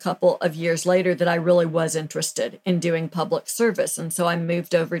decision a couple of years later that I really was interested in doing public service, and so I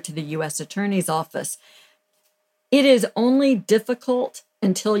moved over to the U.S. Attorney's Office. It is only difficult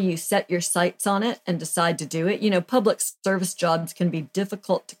until you set your sights on it and decide to do it. Public service jobs can be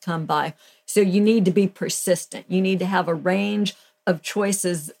difficult to come by, so you need to be persistent. You need to have a range of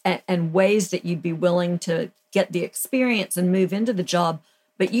choices and ways that you'd be willing to get the experience and move into the job,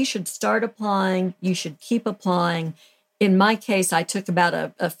 but you should start applying. You should keep applying. In my case, I took about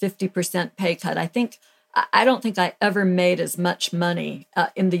a 50% pay cut. I don't think I ever made as much money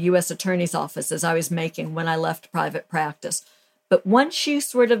in the U.S. Attorney's Office as I was making when I left private practice. But once you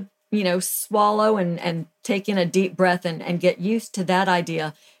sort of, swallow and take in a deep breath and get used to that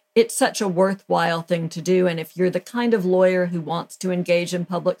idea, it's such a worthwhile thing to do. And if you're the kind of lawyer who wants to engage in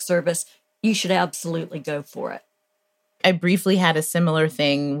public service, you should absolutely go for it. I briefly had a similar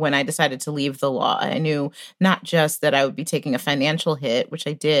thing when I decided to leave the law. I knew not just that I would be taking a financial hit, which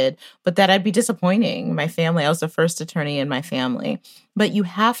I did, but that I'd be disappointing my family. I was the first attorney in my family. But you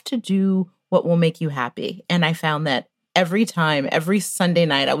have to do what will make you happy. And I found that every Sunday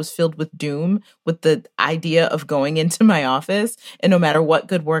night, I was filled with doom with the idea of going into my office. And no matter what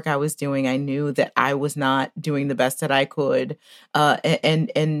good work I was doing, I knew that I was not doing the best that I could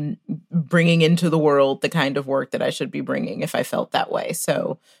and bringing into the world the kind of work that I should be bringing if I felt that way.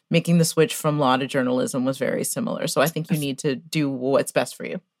 So making the switch from law to journalism was very similar. So I think you need to do what's best for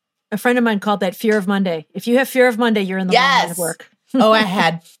you. A friend of mine called that fear of Monday. If you have fear of Monday, you're in the wrong line of work. Oh, I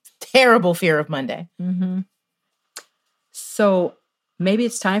had terrible fear of Monday. Mm-hmm. So maybe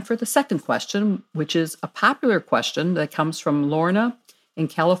it's time for the second question, which is a popular question that comes from Lorna in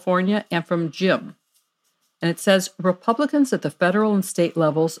California and from Jim. And it says, Republicans at the federal and state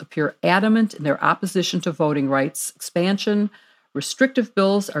levels appear adamant in their opposition to voting rights expansion. Restrictive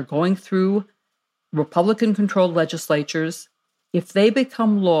bills are going through Republican-controlled legislatures. If they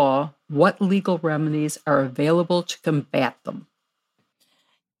become law, what legal remedies are available to combat them?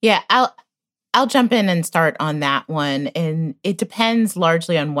 Yeah, I'll jump in and start on that one. And it depends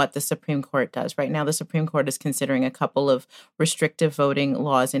largely on what the Supreme Court does. Right now, the Supreme Court is considering a couple of restrictive voting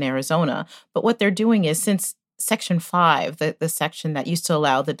laws in Arizona. But what they're doing is, since Section 5, the section that used to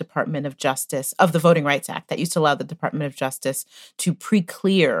allow the Department of Justice, of the Voting Rights Act, that used to allow the Department of Justice to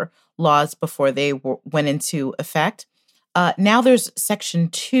pre-clear laws before they went into effect, now there's Section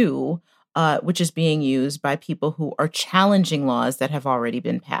 2, which is being used by people who are challenging laws that have already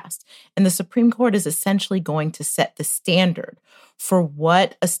been passed. And the Supreme Court is essentially going to set the standard for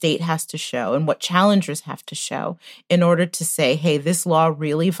what a state has to show and what challengers have to show in order to say, hey, this law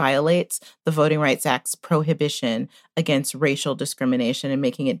really violates the Voting Rights Act's prohibition against racial discrimination and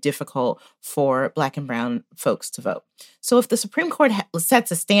making it difficult for Black and brown folks to vote. So if the Supreme Court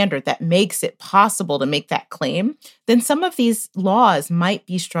sets a standard that makes it possible to make that claim, then some of these laws might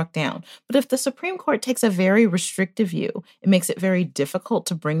be struck down. But if the Supreme Court takes a very restrictive view, it makes it very difficult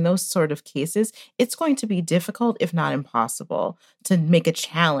to bring those sort of cases, it's going to be difficult, if not impossible, to make a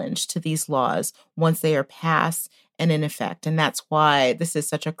challenge to these laws once they are passed and in effect. And that's why this is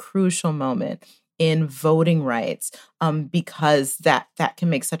such a crucial moment in voting rights, because that can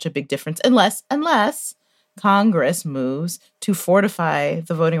make such a big difference unless Congress moves to fortify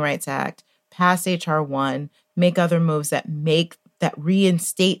the Voting Rights Act, pass H.R. 1, make other moves that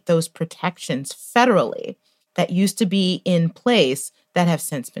reinstate those protections federally that used to be in place that have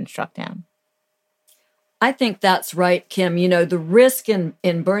since been struck down. I think that's right, Kim. You know, the risk in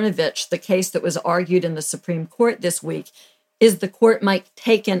Brnovich, the case that was argued in the Supreme Court this week, is the court might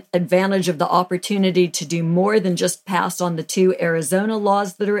take advantage of the opportunity to do more than just pass on the 2 Arizona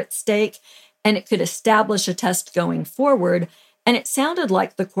laws that are at stake, and it could establish a test going forward. And it sounded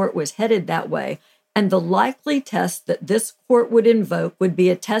like the court was headed that way. And the likely test that this court would invoke would be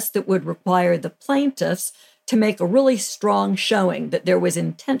a test that would require the plaintiffs to make a really strong showing that there was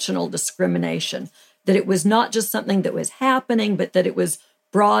intentional discrimination, that it was not just something that was happening, but that it was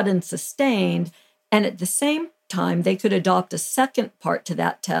broad and sustained. And at the same time, they could adopt a second part to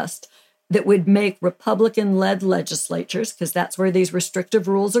that test that would make Republican-led legislatures, because that's where these restrictive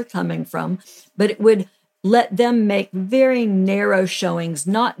rules are coming from, but it would let them make very narrow showings,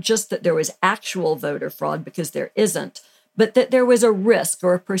 not just that there was actual voter fraud, because there isn't, but that there was a risk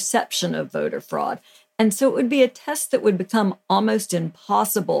or a perception of voter fraud. And so it would be a test that would become almost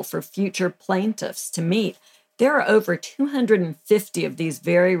impossible for future plaintiffs to meet. There are over 250 of these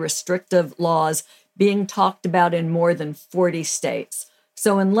very restrictive laws being talked about in more than 40 states.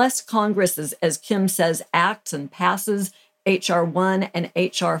 So unless Congress, as Kim says, acts and passes H.R. 1 and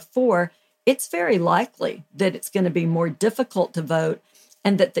H.R. 4, it's very likely that it's going to be more difficult to vote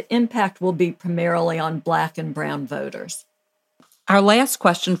and that the impact will be primarily on Black and brown voters. Our last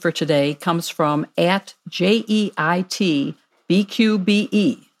question for today comes from @JEITBQBE.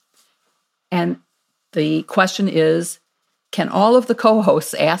 And the question is, can all of the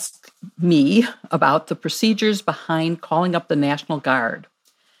co-hosts ask me about the procedures behind calling up the National Guard?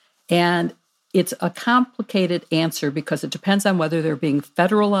 And it's a complicated answer because it depends on whether they're being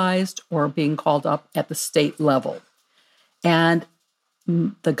federalized or being called up at the state level. And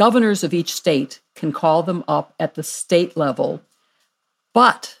the governors of each state can call them up at the state level.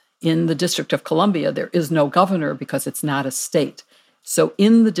 But in the District of Columbia, there is no governor because it's not a state. So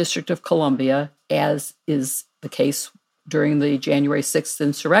in the District of Columbia, as is the case during the January 6th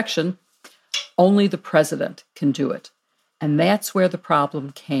insurrection, only the president can do it. And that's where the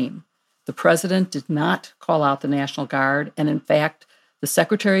problem came. The president did not call out the National Guard. And in fact, the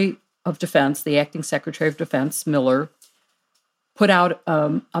Secretary of Defense, the acting Secretary of Defense, Miller, put out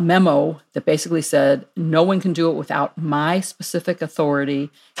a memo that basically said, no one can do it without my specific authority,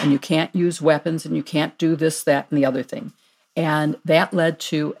 and you can't use weapons, and you can't do this, that, and the other thing. And that led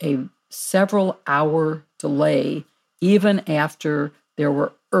to a several-hour delay, even after there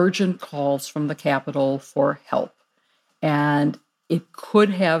were urgent calls from the Capitol for help. And it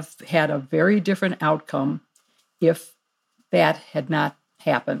could have had a very different outcome if that had not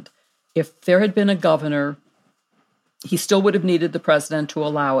happened. If there had been a governor, he still would have needed the president to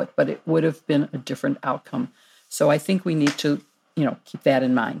allow it, but it would have been a different outcome. So I think we need to, keep that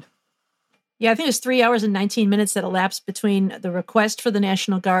in mind. Yeah, I think it was 3 hours and 19 minutes that elapsed between the request for the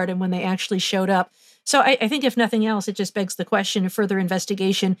National Guard and when they actually showed up. So I think if nothing else, it just begs the question of further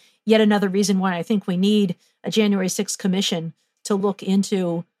investigation. Yet another reason why I think we need a January 6th commission to look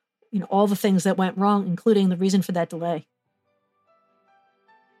into, all the things that went wrong, including the reason for that delay.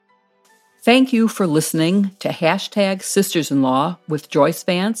 Thank you for listening to Hashtag Sisters-in-Law with Joyce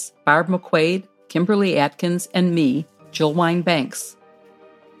Vance, Barb McQuaid, Kimberly Atkins, and me, Jill Wine-Banks.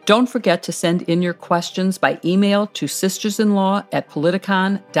 Don't forget to send in your questions by email to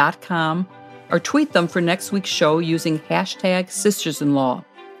sistersinlaw@politicon.com or tweet them for next week's show using hashtag Sisters-in-Law.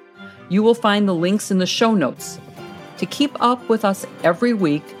 You will find the links in the show notes. To keep up with us every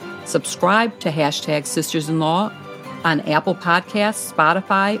week, subscribe to Hashtag Sisters-in-Law on Apple Podcasts,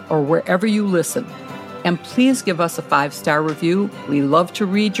 Spotify, or wherever you listen. And please give us a 5-star review. We love to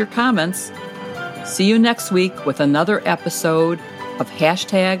read your comments. See you next week with another episode of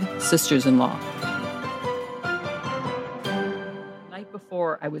Hashtag Sisters-in-Law. The night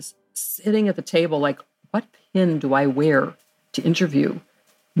before, I was sitting at the table like, what pin do I wear to interview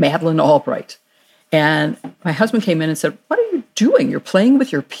Madeleine Albright? And my husband came in and said, what are you doing? You're playing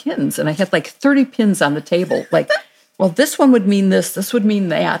with your pins. And I had like 30 pins on the table. Like, well, this one would mean this would mean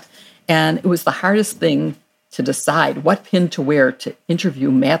that. And it was the hardest thing to decide what pin to wear to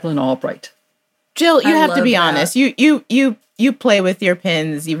interview Madeleine Albright. Jill, you have to be honest. You play with your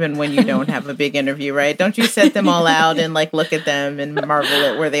pins even when you don't have a big interview, right? Don't you set them all out and like look at them and marvel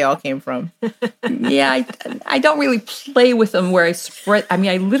at where they all came from? Yeah, I don't really play with them where I spread. I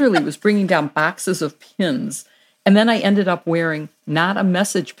mean, I literally was bringing down boxes of pins, and then I ended up wearing not a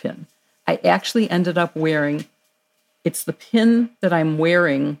message pin. I actually ended up wearing, it's the pin that I'm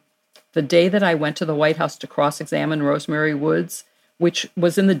wearing the day that I went to the White House to cross-examine Rosemary Woods, which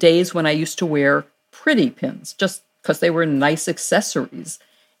was in the days when I used to wear pretty pins, just because they were nice accessories.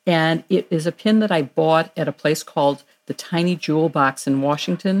 And it is a pin that I bought at a place called the Tiny Jewel Box in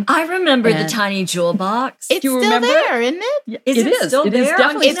Washington. I remember the Tiny Jewel Box. It's still there, isn't it? Is it still there? It is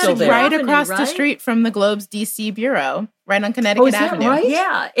definitely still there. Right across the street from the Globe's DC bureau, right on Connecticut Avenue. Right?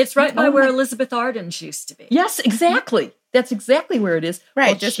 Yeah, it's right by where Elizabeth Arden's used to be. Yes, exactly. That's exactly where it is.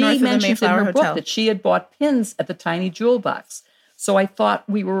 Right, well, just she north of the mentions Mayflower in her Hotel. book that she had bought pins at the Tiny Jewel Box. So I thought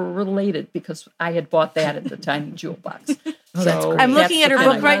we were related because I had bought that at the Tiny Jewel Box. That's great. I'm looking at her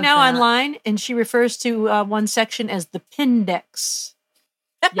book right now that. online, and she refers to one section as the Pindex.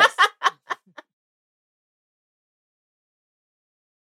 Yes.